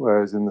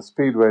 Whereas in the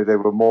speedway, they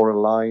were more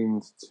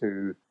aligned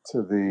to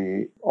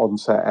the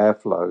onset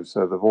airflow.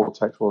 So the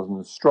vortex wasn't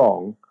as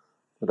strong,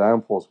 the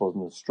downforce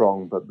wasn't as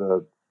strong, but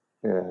the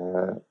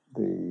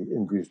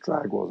induced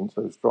drag wasn't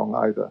so strong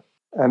either.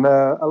 And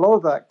a lot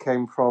of that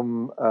came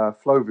from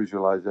flow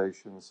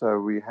visualization. So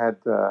we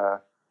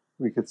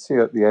could see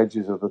at the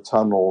edges of the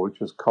tunnel, which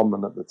was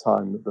common at the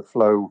time, that the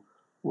flow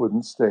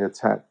wouldn't stay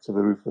attached to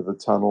the roof of the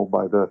tunnel.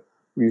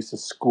 We used to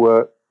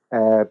squirt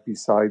air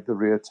beside the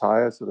rear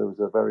tire, so there was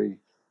a very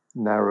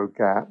narrow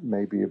gap,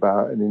 maybe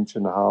about 1.5 inches to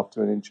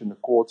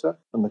 1.25 inches,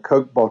 and the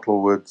Coke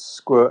bottle would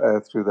squirt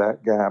air through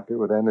that gap. It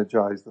would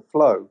energize the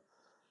flow,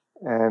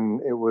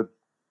 and it would,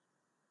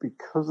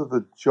 because of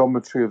the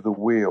geometry of the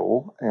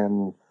wheel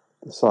and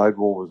the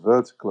sidewall was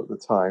vertical at the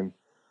time,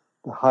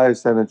 the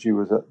highest energy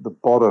was at the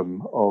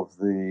bottom of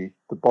the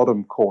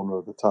bottom corner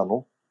of the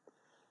tunnel,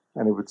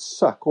 and it would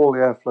suck all the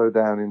airflow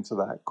down into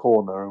that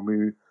corner, and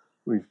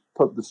we've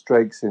put the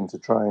strakes in to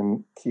try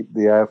and keep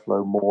the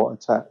airflow more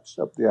attached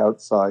up the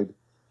outside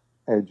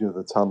edge of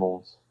the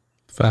tunnels.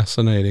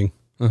 Fascinating.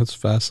 That's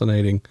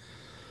fascinating.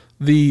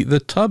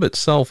 The tub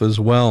itself as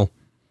well,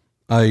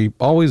 I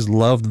always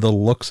loved the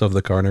looks of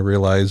the car, and I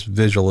realize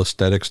visual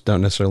aesthetics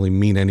don't necessarily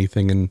mean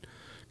anything in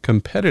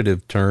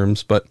competitive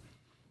terms, but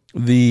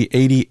the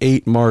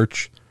 88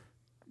 March,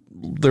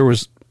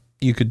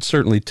 you could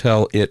certainly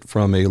tell it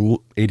from a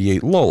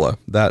 88 Lola.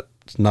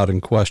 That's not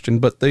in question,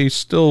 but they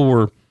still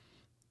were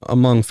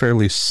among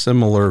fairly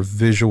similar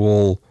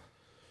visual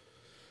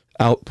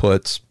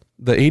outputs.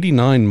 The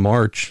 89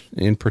 March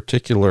in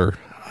particular,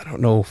 I don't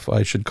know if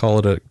I should call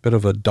it a bit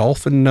of a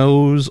dolphin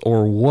nose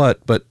or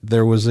what, but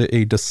there was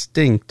a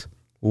distinct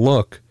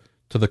look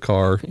to the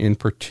car, in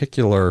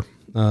particular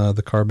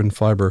the carbon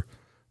fiber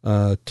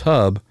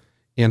tub,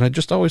 and I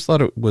just always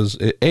thought it was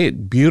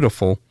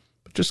beautiful,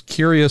 but just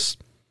curious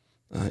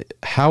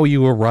how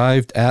you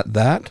arrived at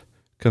that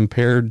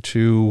compared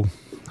to,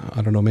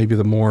 I don't know, maybe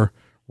the more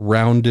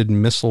rounded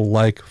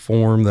missile-like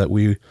form that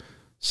we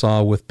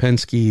saw with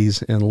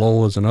Penske's and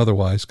Lolas and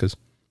otherwise, because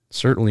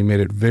certainly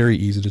made it very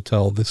easy to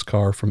tell this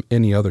car from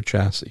any other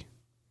chassis.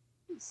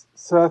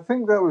 So I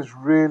think that was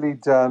really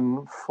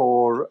done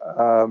for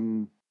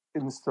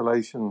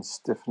installation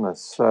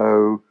stiffness.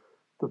 So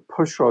the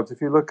push rods,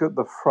 if you look at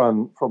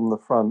from the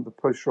front, the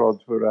push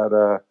rods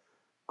were at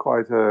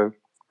quite a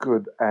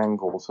good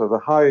angle. So the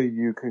higher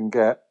you can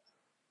get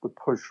the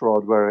push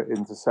rod where it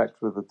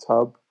intersects with the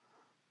tub,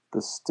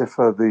 the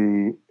stiffer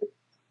the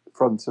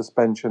front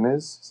suspension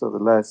is, so the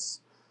less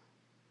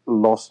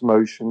lost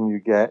motion you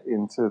get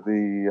into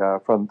the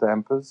front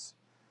dampers.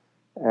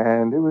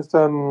 And it was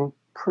done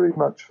pretty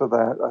much for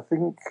that. I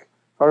think,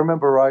 if I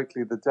remember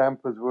rightly, the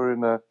dampers were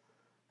in a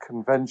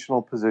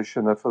conventional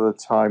positioner for the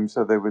time,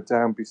 so they were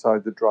down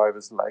beside the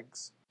driver's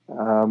legs.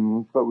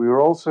 But we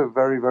were also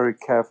very, very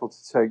careful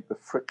to take the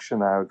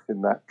friction out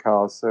in that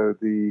car. So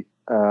the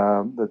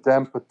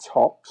damper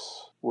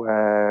tops,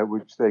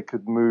 which they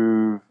could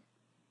move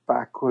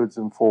backwards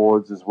and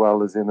forwards as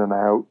well as in and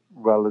out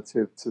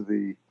relative to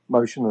the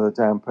motion of the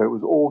damper, it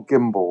was all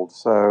gimbaled.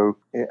 So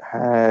it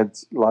had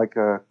like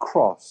a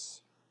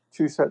cross,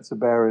 two sets of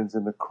bearings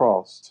in the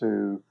cross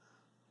to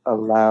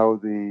allow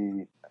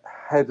the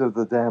head of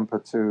the damper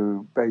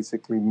to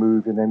basically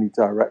move in any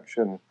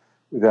direction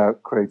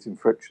without creating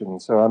friction.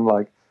 So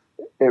unlike,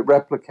 it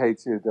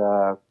replicated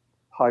a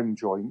Heim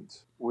joint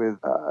with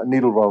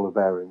needle roller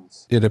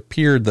bearings. It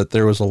appeared that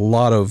there was a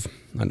lot of,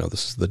 I know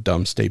this is the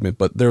dumb statement,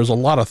 but there was a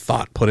lot of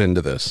thought put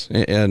into this.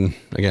 And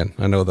again,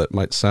 I know that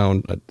might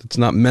sound, it's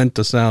not meant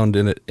to sound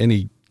in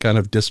any kind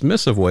of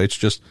dismissive way. It's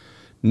just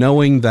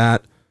knowing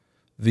that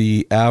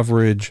the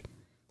average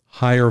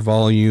higher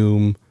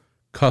volume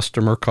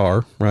customer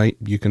car, right?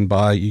 You can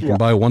buy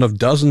one of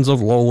dozens of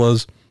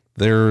Lolas.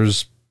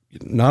 There's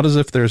not as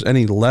if there's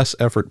any less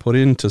effort put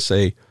into,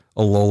 say,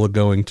 a Lola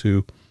going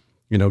to,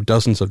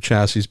 dozens of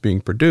chassis being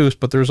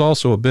produced, but there's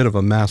also a bit of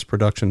a mass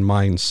production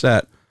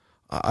mindset.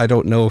 I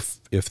don't know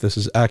if this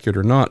is accurate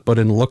or not, but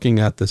in looking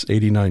at this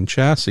 89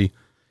 chassis,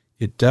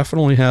 it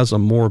definitely has a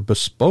more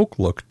bespoke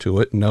look to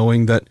it,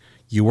 knowing that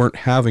you weren't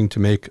having to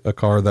make a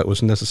car that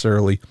was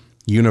necessarily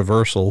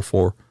universal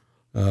for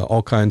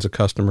all kinds of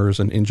customers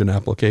and engine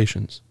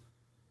applications.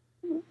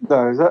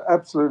 No, that's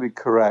absolutely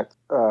correct.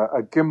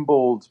 A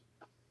gimbaled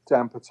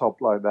damper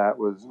top like that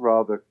was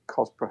rather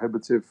cost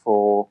prohibitive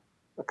for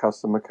a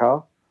customer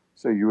car.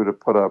 So you would have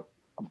put a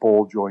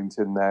ball joint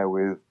in there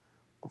with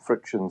the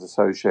frictions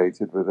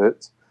associated with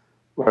it.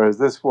 Whereas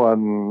this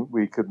one,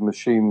 we could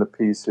machine the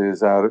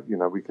pieces out,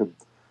 we could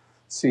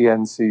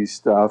CNC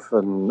stuff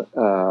and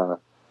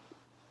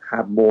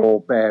have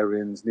more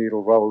bearings,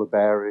 needle roller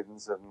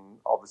bearings, and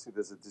obviously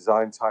there's a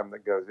design time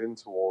that goes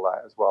into all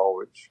that as well,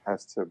 which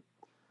has to,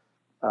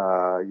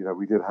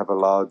 we did have a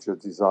larger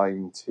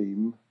design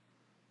team.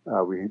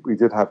 We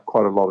did have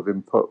quite a lot of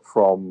input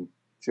from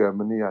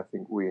Germany. I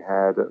think we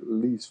had at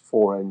least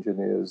 4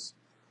 engineers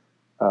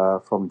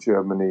from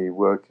Germany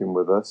working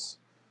with us.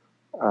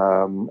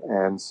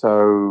 And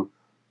so,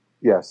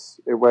 yes,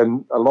 a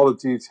lot of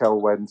detail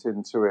went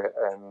into it,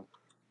 and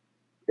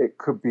it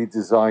could be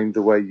designed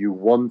the way you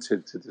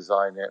wanted to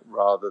design it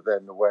rather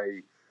than the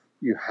way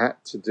you had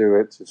to do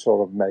it to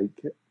sort of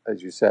make,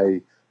 as you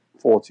say,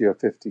 40 or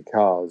 50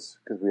 cars,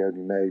 because we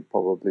only made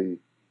probably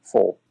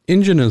 4.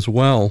 Engine as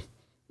well.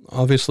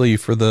 Obviously,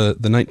 for the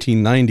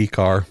 1990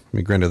 car, I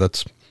mean, granted,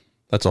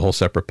 that's a whole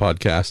separate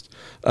podcast.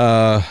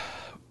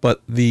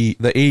 But the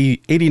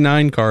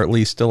 89 car at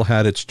least still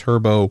had its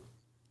turbo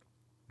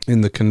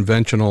in the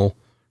conventional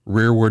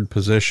rearward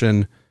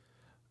position.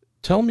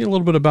 Tell me a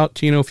little bit about,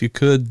 Tino, if you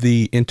could,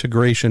 the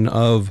integration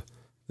of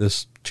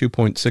this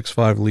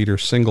 2.65 liter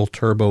single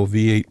turbo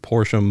V8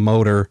 Porsche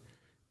motor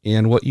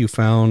and what you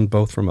found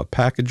both from a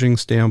packaging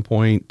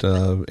standpoint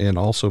and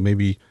also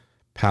maybe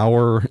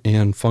power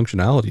and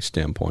functionality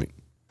standpoint.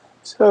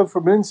 So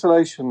from an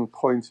installation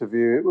point of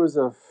view, it was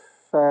a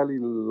fairly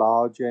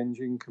large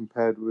engine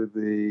compared with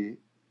the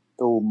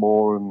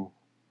Ilmor, and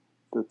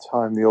the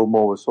time the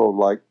Ilmor was sort of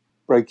like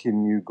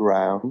breaking new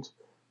ground.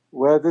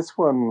 Where this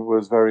one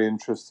was very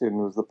interesting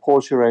was the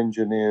Porsche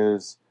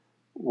engineers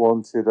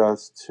wanted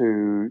us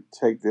to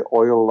take the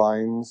oil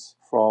lines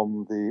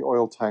from the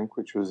oil tank,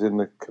 which was in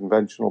the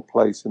conventional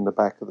place in the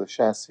back of the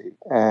chassis,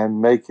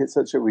 and make it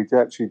such that we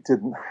actually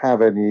didn't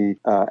have any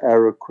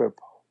air-equip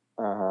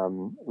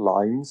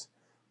lines.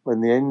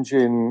 When the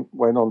engine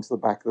went onto the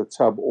back of the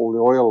tub, all the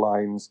oil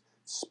lines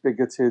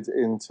spigoted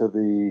into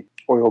the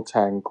oil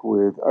tank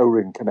with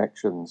O-ring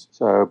connections.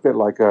 So a bit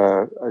like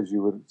as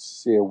you would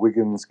see a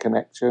Wiggins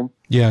connection.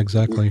 Yeah,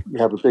 exactly. You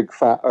have a big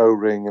fat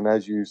O-ring, and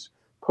as you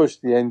push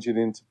the engine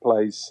into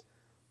place,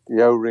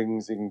 the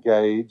O-rings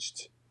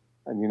engaged,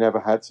 and you never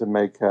had to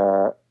make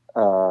a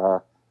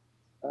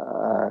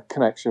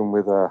connection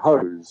with a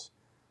hose.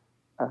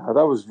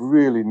 That was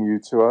really new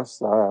to us.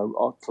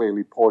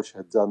 Clearly, Porsche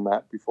had done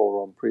that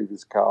before on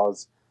previous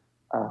cars.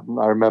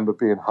 I remember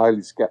being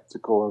highly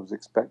skeptical. I was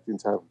expecting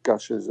to have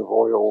gushers of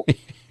oil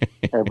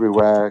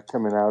everywhere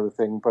coming out of the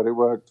thing, but it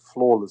worked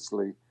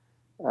flawlessly.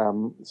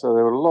 So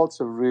there were lots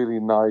of really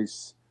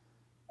nice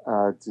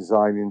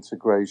design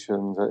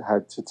integrations. It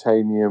had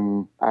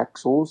titanium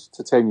axles,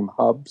 titanium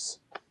hubs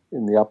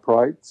in the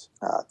uprights,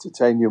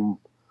 titanium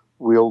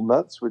wheel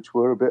nuts, which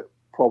were a bit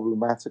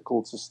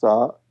problematical to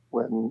start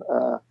when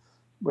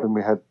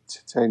we had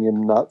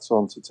titanium nuts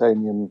on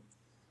titanium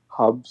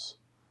hubs,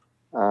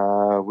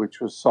 which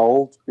was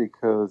solved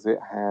because it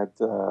had,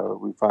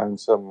 we found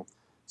some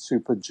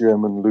super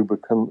German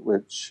lubricant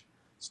which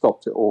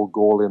stopped it all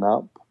galling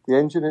up. The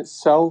engine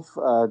itself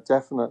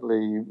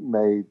definitely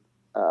made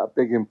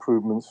big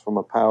improvements from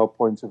a power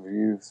point of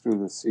view through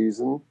the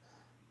season.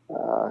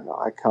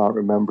 I can't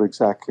remember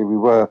exactly. We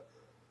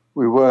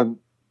weren't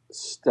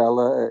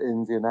stellar at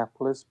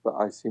Indianapolis, but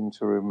I seem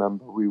to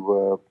remember we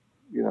were,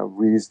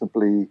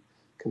 reasonably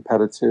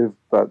competitive.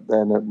 But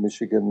then at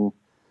Michigan,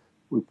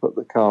 we put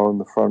the car on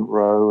the front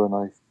row, and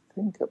I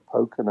think at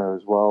Pocono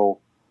as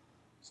well.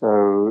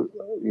 So,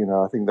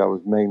 I think that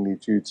was mainly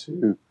due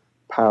to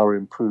power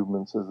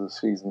improvements as the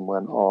season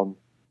went on.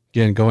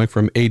 Again, going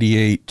from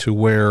 88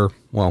 to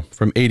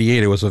from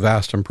 88, it was a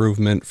vast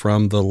improvement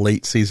from the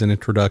late season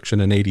introduction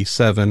in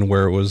 87,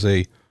 where it was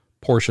a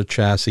Porsche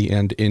chassis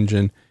and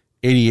engine.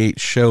 88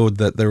 showed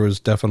that there was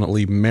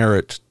definitely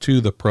merit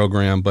to the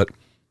program, but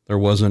there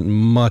wasn't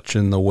much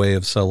in the way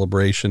of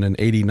celebration. In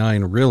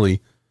 89,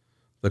 really,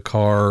 the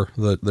car,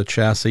 the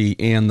chassis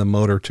and the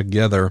motor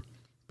together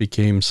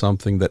became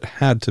something that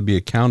had to be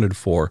accounted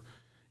for.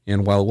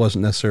 And while it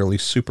wasn't necessarily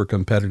super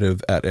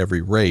competitive at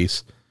every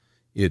race,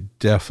 it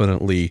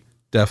definitely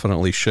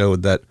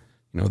showed that,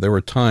 there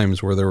were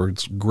times where there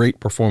was great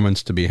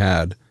performance to be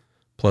had.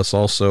 Plus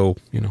also,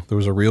 there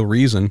was a real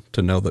reason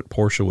to know that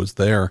Porsche was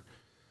there.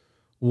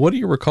 What do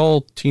you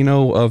recall,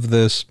 Tino, of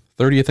this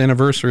 30th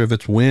anniversary of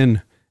its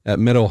win at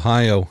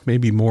Mid-Ohio?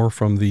 Maybe more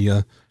from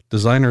the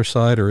designer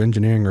side or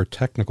engineering or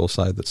technical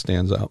side that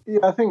stands out. Yeah,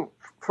 I think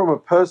from a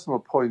personal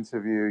point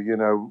of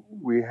view,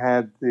 we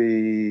had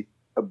the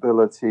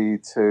ability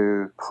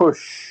to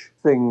push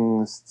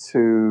things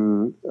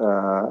to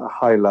a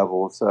high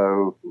level.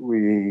 So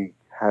we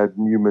had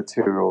new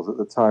materials at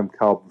the time.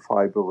 Carbon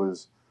fiber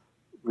was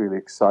really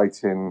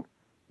exciting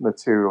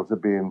material to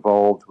be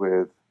involved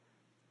with.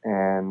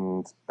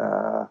 And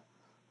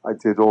I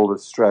did all the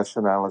stress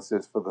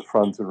analysis for the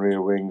front and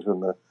rear wings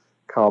and the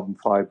carbon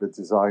fiber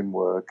design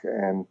work.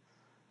 And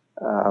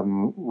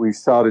we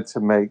started to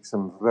make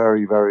some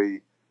very,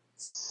 very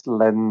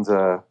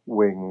slender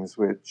wings,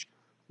 which,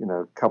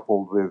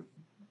 coupled with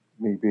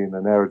me being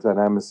an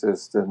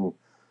aerodynamicist and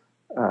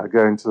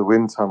going to the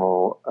wind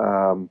tunnel,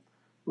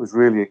 was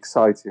really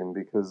exciting,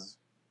 because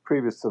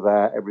previous to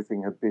that,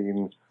 everything had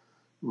been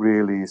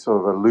really sort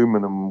of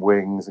aluminum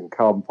wings, and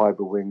carbon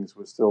fiber wings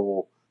were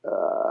still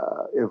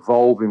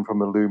evolving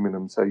from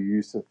aluminum. So you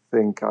used to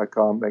think, I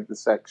can't make the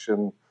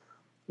section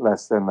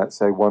less than, let's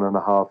say,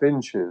 1.5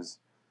 inches.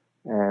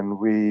 And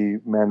we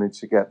managed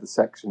to get the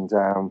section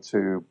down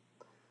to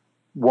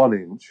 1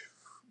 inch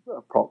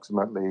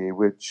approximately,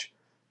 which,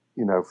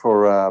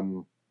 for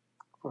an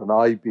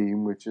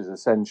I-beam, which is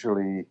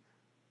essentially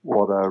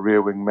what a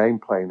rear wing main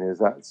plane is,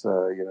 that's,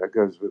 it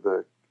goes with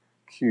a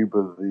cube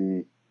of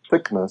the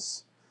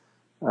thickness.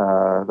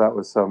 That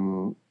was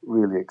some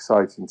really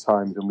exciting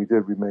times. And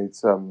we made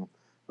some,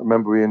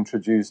 remember we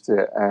introduced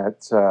it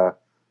at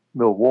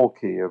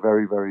Milwaukee, a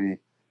very, very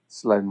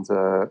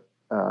slender,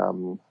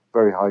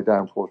 very high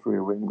downforce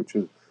rear wing, which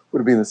would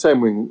have been the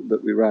same wing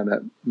that we ran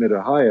at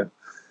Mid-Ohio.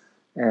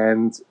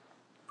 And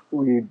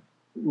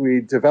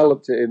we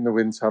developed it in the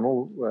wind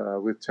tunnel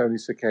with Tony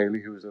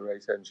Sekeli, who was a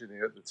race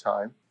engineer at the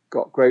time.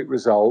 Got great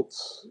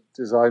results,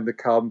 designed the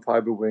carbon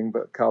fiber wing,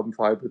 but carbon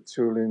fiber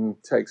tooling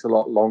takes a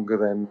lot longer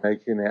than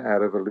making it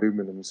out of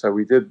aluminum. So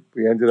we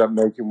ended up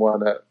making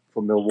one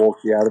for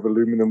Milwaukee out of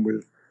aluminum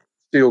with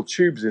steel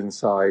tubes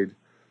inside.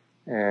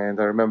 And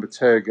I remember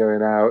Ter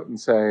going out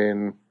and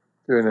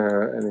doing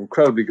an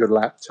incredibly good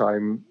lap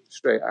time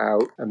straight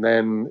out. And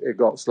then it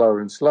got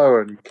slower and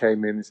slower. And he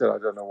came in and said, I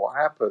don't know what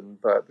happened,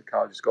 but the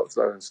car just got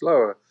slower and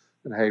slower.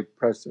 And hey,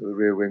 presto, the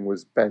rear wing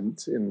was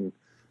bent in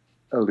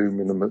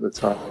aluminum at the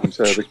time.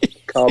 So the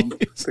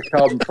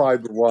carbon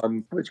fiber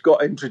one, which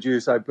got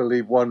introduced, I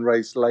believe, one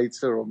race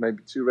later or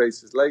maybe 2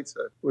 races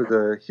later, was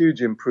a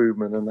huge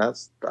improvement. And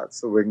that's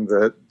the wing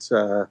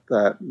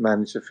that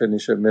managed to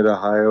finish at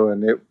Mid-Ohio,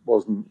 and it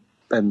wasn't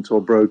bent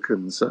or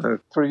broken. So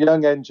for a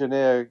young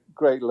engineer,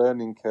 great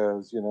learning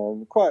curves,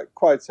 and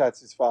quite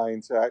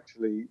satisfying to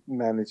actually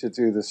manage to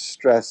do the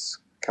stress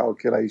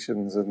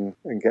calculations and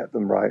get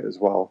them right as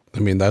well. I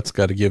mean, that's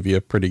got to give you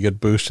a pretty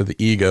good boost to the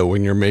ego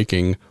when you're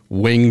making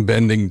wing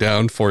bending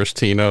downforce,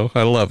 Tino.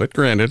 I love it.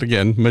 Granted,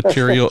 again,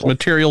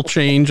 material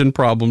change and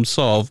problem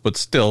solved, but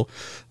still,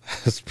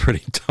 that's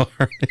pretty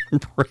darn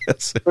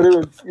impressive. But it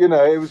was,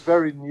 it was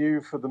very new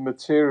for the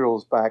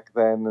materials back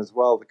then as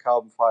well. The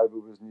carbon fiber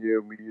was new,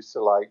 and we used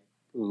to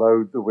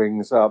load the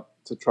wings up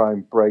to try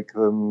and break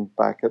them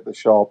back at the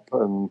shop,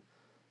 and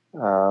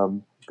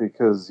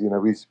because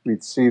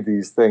we'd see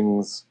these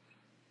things.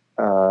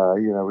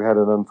 We had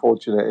an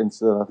unfortunate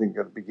incident, I think,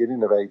 at the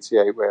beginning of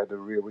 '88. We had a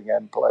rear wing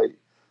end plate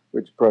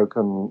which broke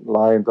on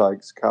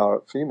Lyondike's car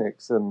at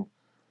Phoenix, and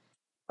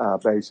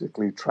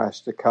basically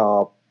trashed the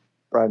car,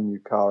 brand new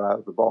car, out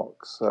of the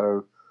box.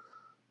 So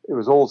it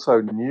was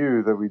also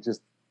new that we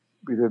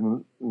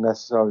didn't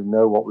necessarily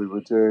know what we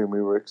were doing.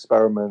 We were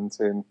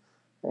experimenting,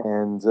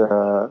 and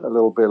a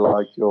little bit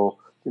like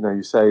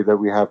you say that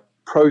we have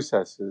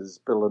processes.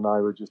 Bill and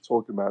I were just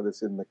talking about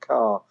this in the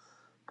car,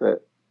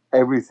 that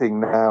everything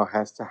now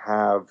has to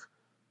have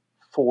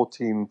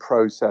 14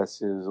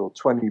 processes or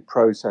 20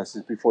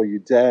 processes before you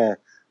dare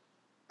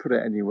put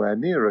it anywhere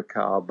near a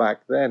car.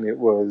 Back then it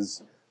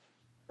was,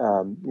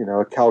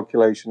 a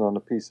calculation on a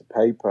piece of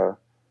paper.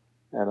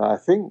 And I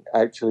think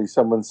actually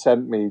someone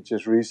sent me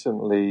just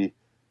recently,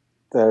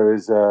 there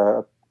is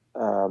I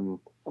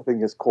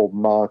think it's called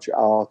March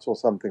Art or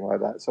something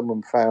like that.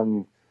 Someone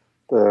found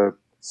the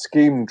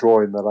scheme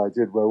drawing that I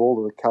did, where all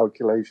of the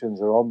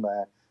calculations are on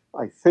there,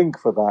 I think,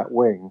 for that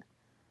wing.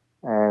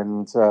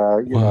 And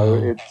you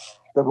know,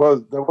 there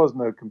was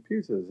no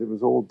computers. It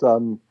was all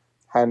done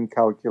hand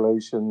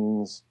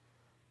calculations,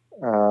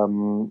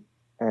 and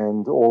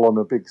all on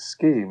a big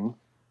scheme.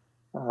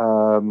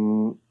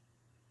 And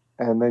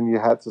then you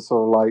had to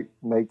sort of like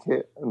make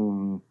it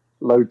and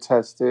load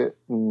test it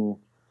and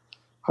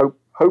hope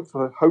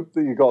that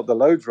you got the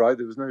loads right.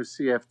 There was no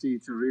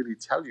CFD to really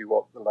tell you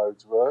what the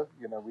loads were.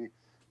 You know,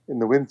 in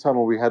the wind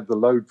tunnel we had the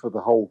load for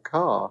the whole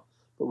car,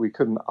 but we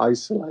couldn't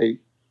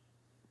isolate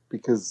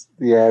because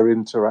the air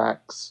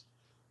interacts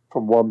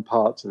from one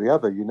part to the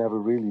other. You never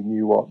really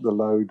knew what the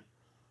load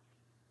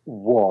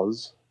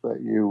was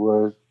that you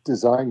were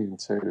designing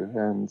to,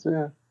 and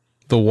yeah.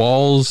 The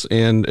walls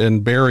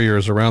and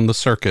barriers around the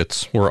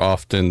circuits were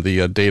often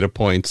the data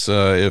points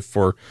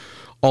for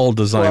all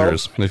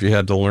designers. Well, if you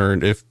had to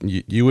learn, if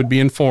you would be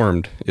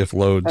informed if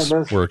loads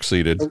were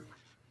exceeded.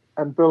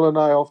 And Bill and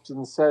I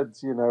often said,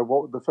 you know,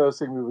 what the first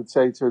thing we would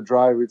say to a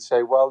driver, we'd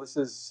say, well, this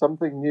is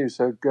something new,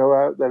 so go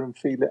out there and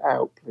feel it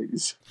out,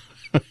 please.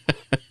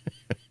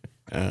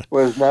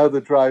 Whereas now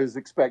the drivers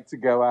expect to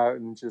go out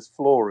and just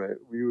floor it.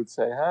 We would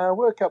say,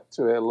 work up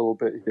to it a little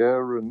bit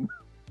here and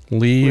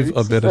leave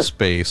a bit of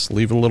space.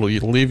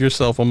 Leave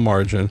yourself a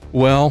margin.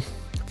 Well,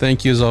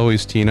 thank you as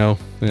always, Tino,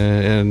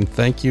 and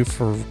thank you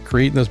for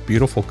creating this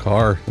beautiful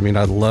car. I mean,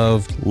 I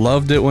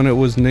loved it when it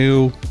was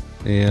new,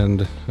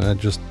 and I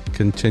just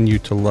continue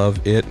to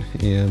love it,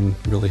 and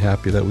really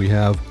happy that we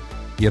have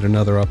yet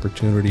another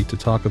opportunity to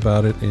talk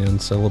about it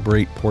and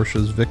celebrate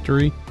Porsche's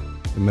victory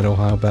in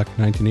Mid-Ohio back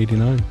in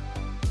 1989.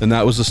 And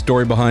that was the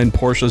story behind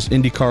Porsche's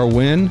IndyCar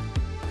win.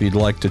 If you'd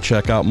like to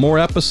check out more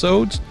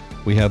episodes,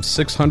 we have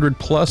 600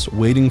 plus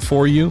waiting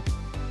for you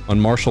on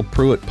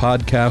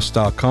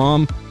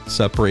MarshallPruittPodcast.com,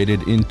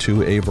 separated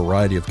into a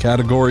variety of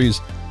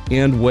categories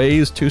and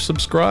ways to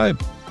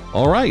subscribe.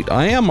 All right,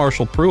 I am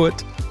Marshall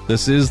Pruitt.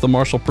 This is the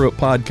Marshall Pruitt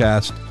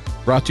Podcast,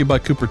 brought to you by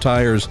Cooper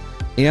Tires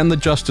and the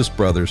Justice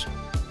Brothers.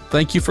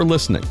 Thank you for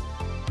listening.